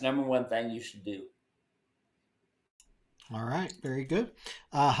that's the number one thing you should do. All right, very good.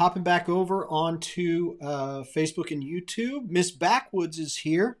 Hopping back over onto Facebook and YouTube, Miss Backwoods is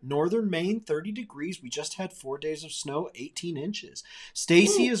here. Northern Maine, 30 degrees. We just had 4 days of snow, 18 inches.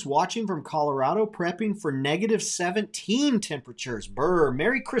 Stacy is watching from Colorado, prepping for -17 temperatures. Brr.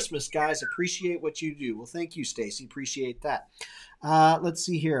 Merry Christmas, guys. Appreciate what you do. Well, thank you, Stacy. Appreciate that. Let's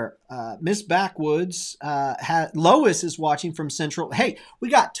see here. Miss Backwoods, Lois is watching from Central. Hey, we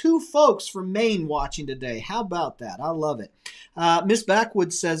got 2 folks from Maine watching today. How about that? I love it. Miss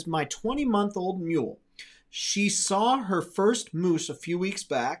Backwoods says, my 20-month-old mule. She saw her first moose a few weeks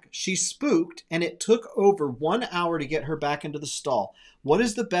back. She spooked, and it took over 1 hour to get her back into the stall. What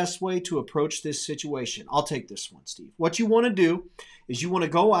is the best way to approach this situation? I'll take this one, Steve. What you want to do is you want to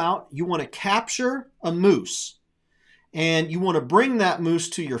go out, you want to capture a moose, and you want to bring that moose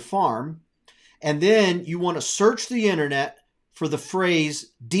to your farm, and then you want to search the internet for the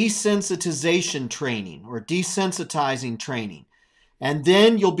phrase desensitization training or desensitizing training. And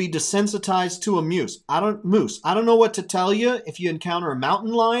then you'll be desensitized to a moose. I don't know what to tell you if you encounter a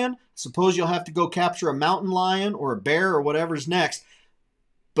mountain lion. Suppose you'll have to go capture a mountain lion or a bear or whatever's next,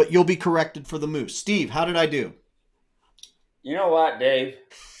 but you'll be corrected for the moose. Steve, how did I do? You know what, Dave?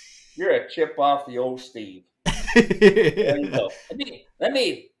 You're a chip off the old Steve. There you go. Let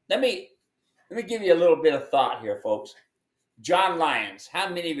me give you a little bit of thought here, folks. John Lyons. How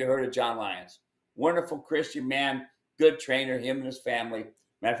many of you heard of John Lyons? Wonderful Christian man, good trainer, him and his family.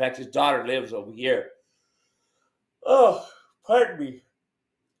 Matter of fact, his daughter lives over here. Oh, pardon me.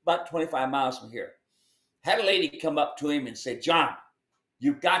 About 25 miles from here. Had a lady come up to him and say, John,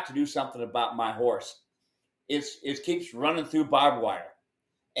 you've got to do something about my horse. It keeps running through barbed wire.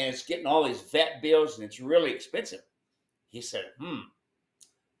 And it's getting all these vet bills, and it's really expensive. He said,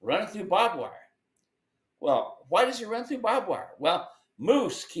 running through barbed wire. Well, why does he run through barbed wire? Well,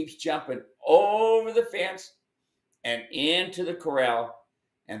 moose keeps jumping over the fence and into the corral.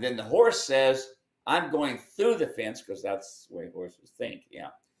 And then the horse says, I'm going through the fence, because that's the way horses think. Yeah.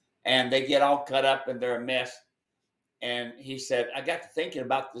 And they get all cut up and they're a mess. And he said, I got to thinking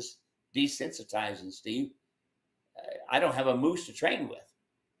about this desensitizing, Steve. I don't have a moose to train with.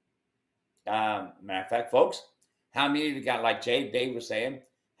 Matter of fact, folks, how many of you got, like Dave was saying,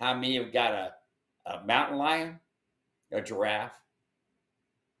 how many have got a mountain lion, a giraffe?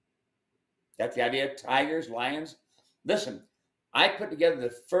 Got the idea? Tigers, lions. Listen, I put together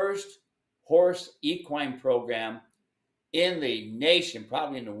the first horse equine program in the nation,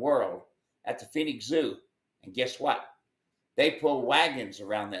 probably in the world, at the Phoenix Zoo. And guess what? They pull wagons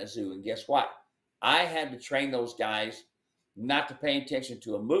around that zoo. And guess what? I had to train those guys not to pay attention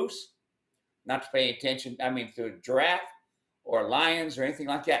to a moose, not to pay attention, to a giraffe or lions or anything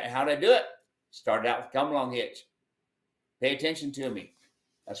like that. And how did I do it? Started out with come along hitch. Pay attention to me.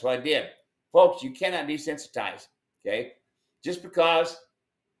 That's what I did. Folks, you cannot desensitize, okay? Just because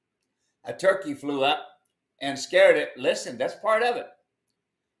a turkey flew up and scared it, listen, that's part of it.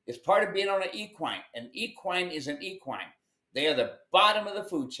 It's part of being on an equine. An equine is an equine. They are the bottom of the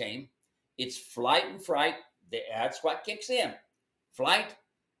food chain. It's flight and fright. That's what kicks in. Flight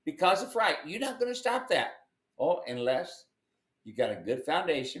because of fright. You're not going to stop that. Oh, unless you got a good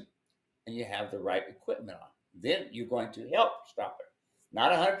foundation and you have the right equipment on. Then you're going to help stop it.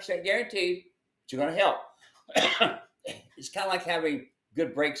 Not 100% guaranteed, but you're going to help. It's kind of like having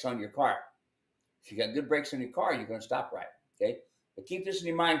good brakes on your car. If you got good brakes on your car, you're going to stop right. Okay? But keep this in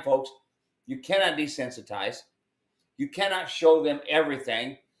your mind, folks. You cannot desensitize. You cannot show them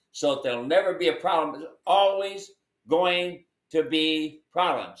everything so that there'll never be a problem. There's always going to be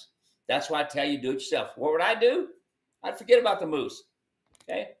problems. That's why I tell you, do it yourself. What would I do? I'd forget about the moose.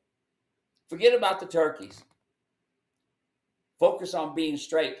 Okay? Forget about the turkeys. Focus on being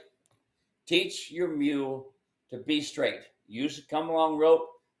straight. Teach your mule to be straight. Use the come along rope.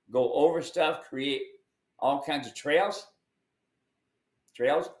 Go over stuff. Create all kinds of trails.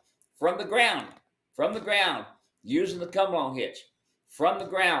 Trails from the ground. From the ground. Using the come along hitch. From the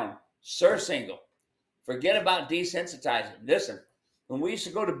ground. Surcingle. Forget about desensitizing. Listen, when we used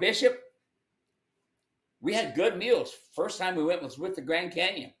to go to Bishop, we had good mules. First time we went was with the Grand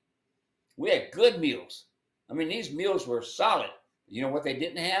Canyon. We had good mules. These mules were solid. You know what they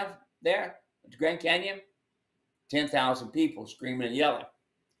didn't have there at the Grand Canyon? 10,000 people screaming and yelling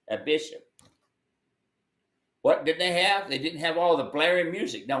at Bishop. What did they have? They didn't have all the blaring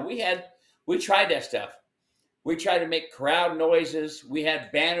music. Now, we tried that stuff. We tried to make crowd noises. We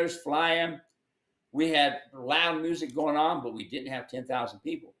had banners flying. We had loud music going on, but we didn't have 10,000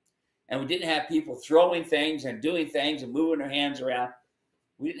 people. And we didn't have people throwing things and doing things and moving their hands around.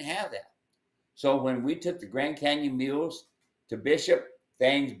 We didn't have that. So when we took the Grand Canyon mules to Bishop,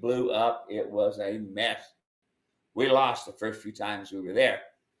 things blew up. It was a mess. We lost the first few times we were there.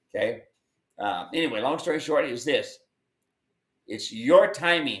 Okay. Anyway, long story short is this. It's your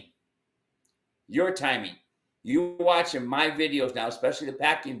timing. Your timing. You watching my videos now, especially the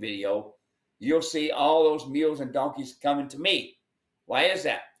packing video, you'll see all those mules and donkeys coming to me. Why is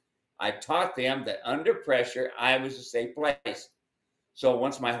that? I taught them that under pressure, I was a safe place. So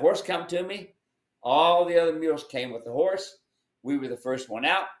once my horse come to me, all the other mules came with the horse. We were the first one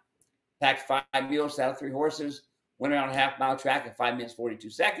out. Packed 5 mules out of 3 horses. Went around a half-mile track in 5 minutes,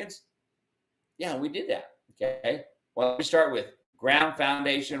 42 seconds. Yeah, we did that. Okay. Well, we start with ground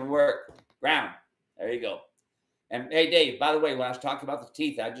foundation work. Ground. There you go. And hey, Dave, by the way, when I was talking about the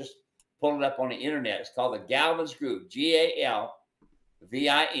teeth, I just pulled it up on the internet. It's called the Galvin's Groove. Galvin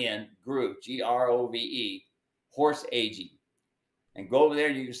Groove. Grove. Horse aging. And go over there,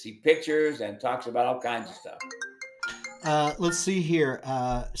 you can see pictures and talks about all kinds of stuff. Let's see here.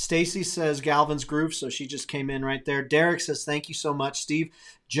 Stacy says Galvin's Groove, so she just came in right there. Derek says, thank you so much, Steve.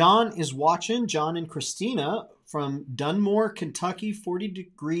 John is watching. John and Christina from Dunmore, Kentucky, 40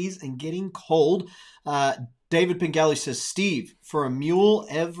 degrees and getting cold. David Pengelly says, Steve, for a mule,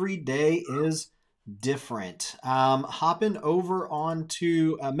 every day is different. Hopping over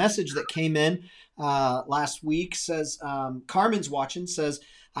onto a message that came in last week, says Carmen's watching, says,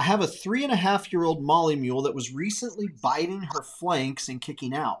 I have a 3.5-year-old Molly mule that was recently biting her flanks and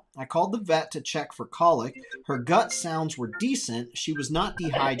kicking out. I called the vet to check for colic. Her gut sounds were decent. She was not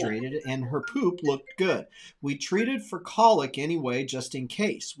dehydrated and her poop looked good. We treated for colic anyway, just in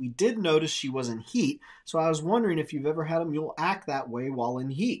case. We did notice she was in heat, so I was wondering if you've ever had a mule act that way while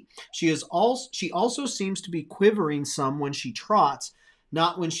in heat. She also seems to be quivering some when she trots,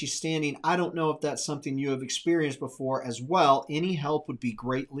 not when she's standing. I don't know if that's something you have experienced before as well. Any help would be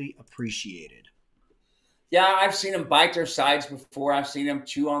greatly appreciated. Yeah, I've seen them bite their sides before. I've seen them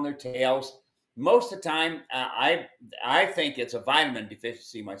chew on their tails. Most of the time, I think it's a vitamin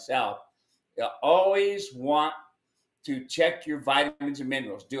deficiency myself. You always want to check your vitamins and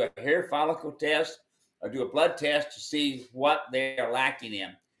minerals. Do a hair follicle test or do a blood test to see what they are lacking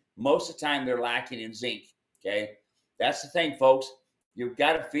in. Most of the time, they're lacking in zinc. Okay, that's the thing, folks. You've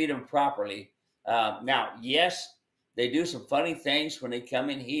got to feed them properly. Now, yes, they do some funny things when they come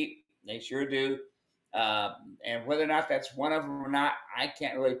in heat. They sure do. And whether or not that's one of them or not, I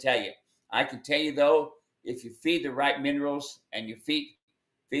can't really tell you. I can tell you though, if you feed the right minerals and you feed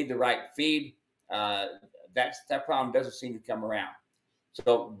the right feed, uh, that problem doesn't seem to come around.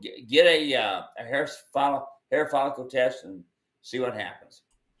 So get a hair follicle test and see what happens.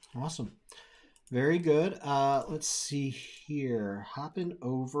 Awesome. Very good. Let's see here. Hopping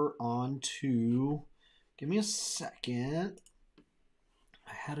over onto. Give me a second.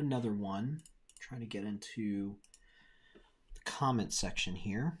 I had another one. Trying to get into the comment section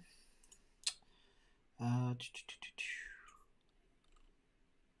here. Let's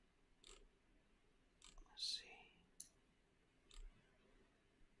see.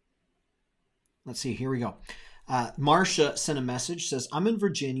 Let's see. Here we go. Marcia sent a message, says, I'm in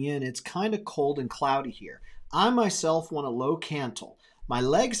Virginia and it's kind of cold and cloudy here. I myself want a low cantle. My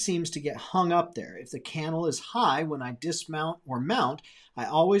leg seems to get hung up there. If the cantle is high when I dismount or mount, I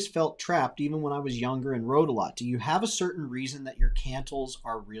always felt trapped even when I was younger and rode a lot. Do you have a certain reason that your cantles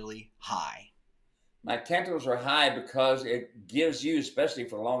are really high? My cantles are high because it gives you, especially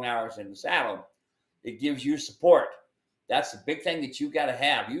for long hours in the saddle, it gives you support. That's the big thing that you got to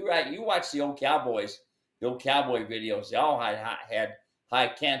have. You watch the old cowboy videos. They all had high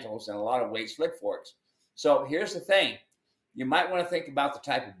cantles and a lot of weight slick forks. So here's the thing: you might want to think about the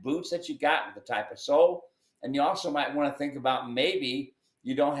type of boots that you got and the type of sole, and you also might want to think about maybe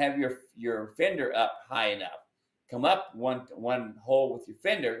you don't have your fender up high enough. Come up one hole with your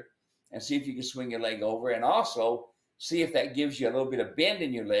fender and see if you can swing your leg over, and also see if that gives you a little bit of bend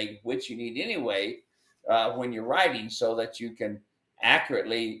in your leg, which you need anyway when you're riding, so that you can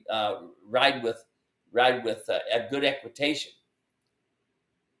accurately ride with a good equitation.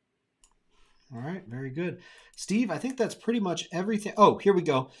 All right, very good. Steve, I think that's pretty much everything. Oh, here we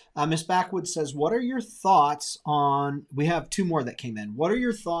go. Miss Backwood says, what are your thoughts on, we have two more that came in. What are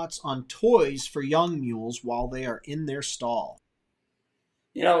your thoughts on toys for young mules while they are in their stall?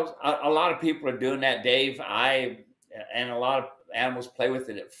 You know, a lot of people are doing that, Dave. And a lot of animals play with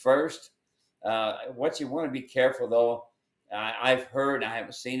it at first. What you want to be careful, though, I've heard, I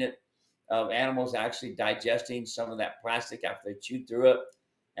haven't seen it, of animals actually digesting some of that plastic after they chew through it,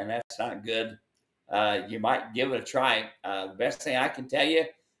 and that's not good. You might give it a try. The best thing I can tell you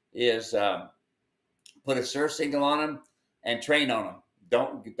is put a surf single on them and train on them.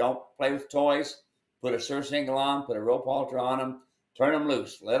 Don't play with toys. Put a surf single on, put a rope halter on them, turn them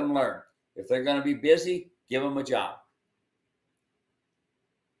loose, let them learn. If they're going to be busy, give them a job.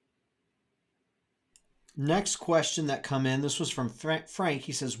 Next question that come in, this was from Frank.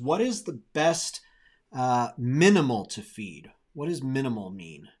 He says, what is the best minimal to feed? What does minimal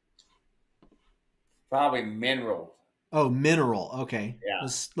mean? Probably mineral. Oh, mineral. Okay. Yeah.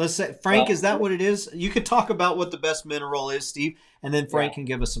 Let's say, Frank, is that what it is? You could talk about what the best mineral is, Steve, and then Frank can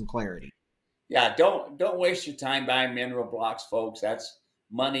give us some clarity. Yeah, don't waste your time buying mineral blocks, folks. That's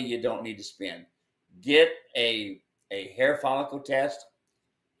money you don't need to spend. Get a hair follicle test,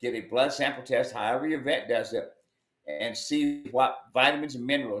 get a blood sample test, however your vet does it, and see what vitamins and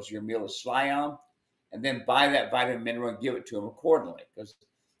minerals your mule is high on, and then buy that vitamin mineral and give it to them accordingly. Because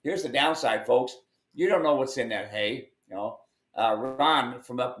here's the downside, folks: you don't know what's in that hay. You know, Ron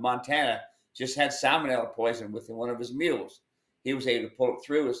from up Montana just had salmonella poison with one of his mules. He was able to pull it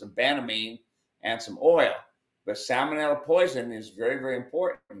through with some banamine and some oil. But salmonella poison is very, very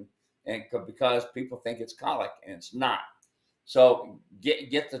important, and because people think it's colic, and it's not. So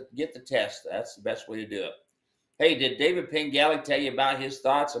get the test. That's the best way to do it. Hey, did David Pengelly tell you about his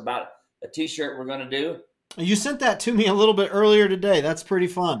thoughts about a T-shirt we're going to do? You sent that to me a little bit earlier today. That's pretty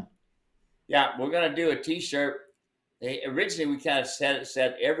fun. Yeah, we're going to do a T-shirt. Originally, we kind of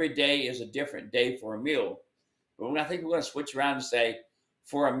said every day is a different day for a mule. But I think we're going to switch around and say,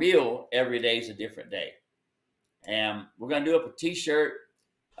 for a mule, every day is a different day. And we're going to do up a T-shirt,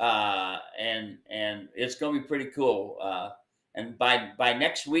 and it's going to be pretty cool. And by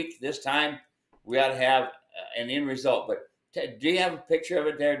next week, this time, we ought to have an end result. But do you have a picture of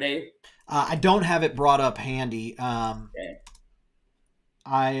it there, Dave? I don't have it brought up handy. Okay.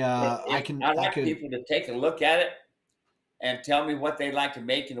 I like people to take a look at it and tell me what they'd like to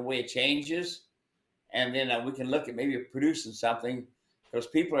make and the way it changes, and then we can look at maybe producing something. Because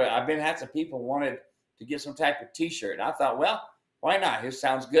I've had some people wanted to get some type of T-shirt, and I thought, well, why not? It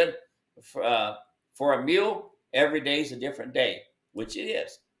sounds good. for a mule, every day is a different day, which it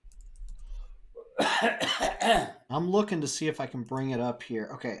is. I'm looking to see if I can bring it up here.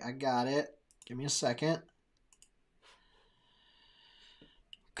 Okay, I got it. Give me a second.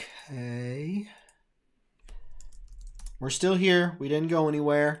 Okay. We're still here. We didn't go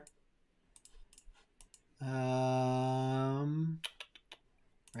anywhere.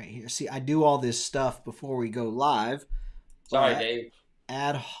 Right here. See, I do all this stuff before we go live. Sorry, Dave.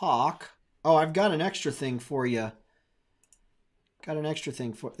 Ad hoc. Oh, I've got an extra thing for you. Got an extra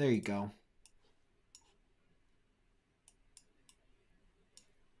thing for... There you go.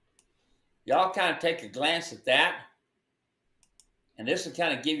 Y'all kind of take a glance at that. And this will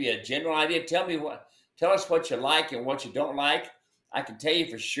kind of give you a general idea. Tell us what you like and what you don't like. I can tell you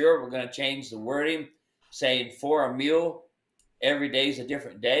for sure we're going to change the wording, saying for a mule, every day is a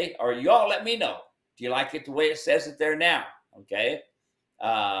different day. Or you all let me know. Do you like it the way it says it there now? Okay.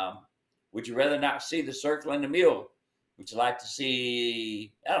 Would you rather not see the circle and the mule? Would you like to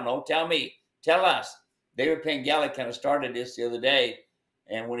see, I don't know, tell me. Tell us. David Pengelly kind of started this the other day.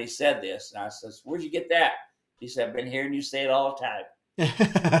 And when he said this, and I says, where'd you get that? He said, I've been hearing you say it all the time.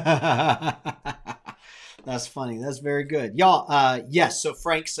 That's funny. That's very good. Y'all, yes. So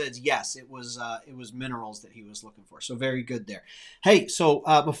Frank says yes, it was minerals that he was looking for. So very good there. Hey, so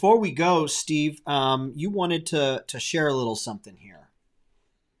before we go, Steve, you wanted to share a little something here.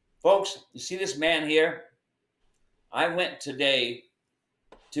 Folks, you see this man here? I went today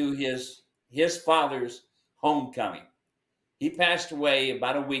to his father's homecoming. He passed away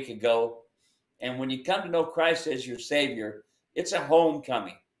about a week ago. And when you come to know Christ as your Savior, it's a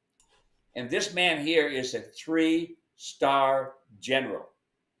homecoming. And this man here is a 3-star general.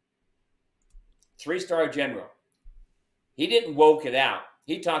 3-star general. He didn't woke it out.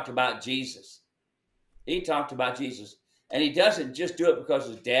 He talked about Jesus. He talked about Jesus. And he doesn't just do it because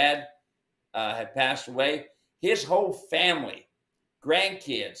his dad had passed away. His whole family,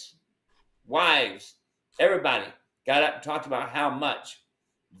 grandkids, wives, everybody got up and talked about how much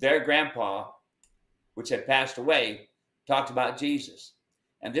their grandpa, which had passed away, talked about Jesus.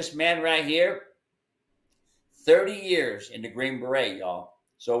 And this man right here, 30 years in the Green Beret, y'all.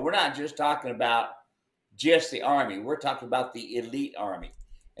 So we're not just talking about just the Army. We're talking about the elite Army.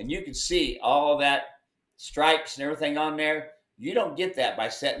 And you can see all that stripes and everything on there. You don't get that by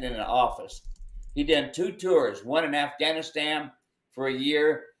sitting in an office. He did 2 tours, one in Afghanistan for a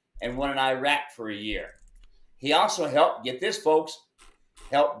year and one in Iraq for a year. He also helped, get this folks,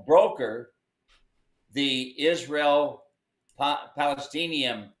 help broker the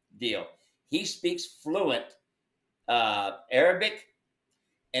Israel-Palestinian deal. He speaks fluent Arabic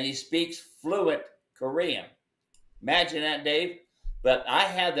and he speaks fluent Korean. Imagine that, Dave. But I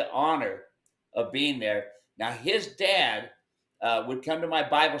had the honor of being there. Now, his dad would come to my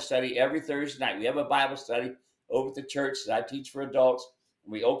Bible study every Thursday night. We have a Bible study over at the church that I teach for adults.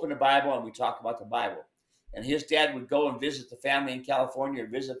 We open the Bible and we talk about the Bible. And his dad would go and visit the family in California or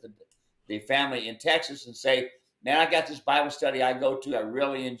visit the family in Texas and say, man, I got this Bible study I go to I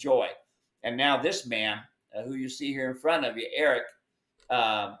really enjoy. And now this man, who you see here in front of you, Eric,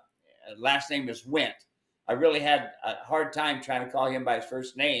 last name is Went. I really had a hard time trying to call him by his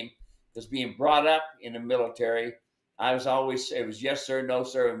first name because being brought up in the military, I was always, it was yes, sir, no,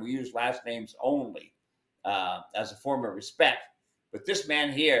 sir, and we use last names only as a form of respect. But this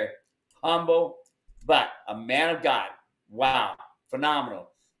man here, humble, but a man of God. Wow,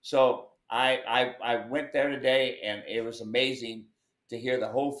 phenomenal. So I went there today, and it was amazing to hear the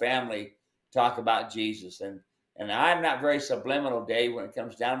whole family talk about Jesus. And I'm not very subliminal, Dave, when it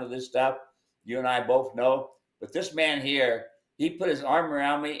comes down to this stuff. You and I both know. But this man here, he put his arm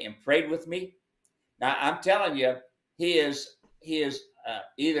around me and prayed with me. Now, I'm telling you, he is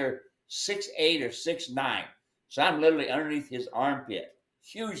either 6'8" or 6'9". So I'm literally underneath his armpit.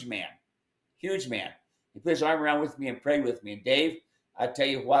 Huge man. Huge man. He put his arm around with me and prayed with me. And Dave, I tell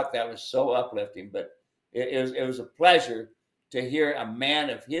you what, that was so uplifting. But it was a pleasure to hear a man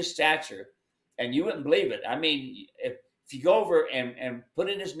of his stature. And you wouldn't believe it. I mean, if you go over and put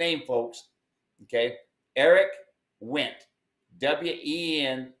in his name, folks, okay, Eric Went, Wendt,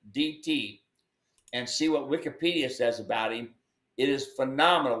 and see what Wikipedia says about him. It is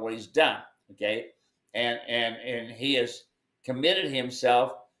phenomenal what he's done, okay? And he has committed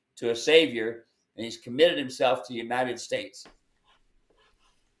himself to a Savior, and he's committed himself to the United States.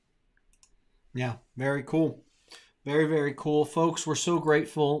 Yeah, very cool. Very, very cool. Folks, we're so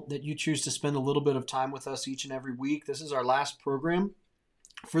grateful that you choose to spend a little bit of time with us each and every week. This is our last program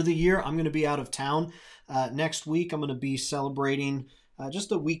for the year. I'm going to be out of town next week. I'm going to be celebrating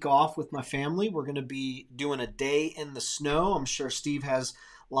just a week off with my family. We're going to be doing a day in the snow. I'm sure Steve has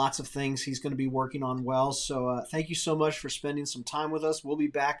lots of things he's going to be working on well. So thank you so much for spending some time with us. We'll be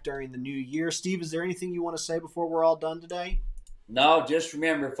back during the new year. Steve, is there anything you want to say before we're all done today? No, just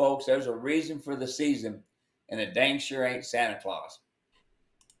remember, folks, there's a reason for the season, and it dang sure ain't Santa Claus.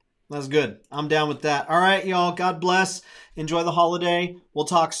 That's good. I'm down with that. All right, y'all. God bless. Enjoy the holiday. We'll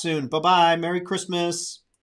talk soon. Bye-bye. Merry Christmas.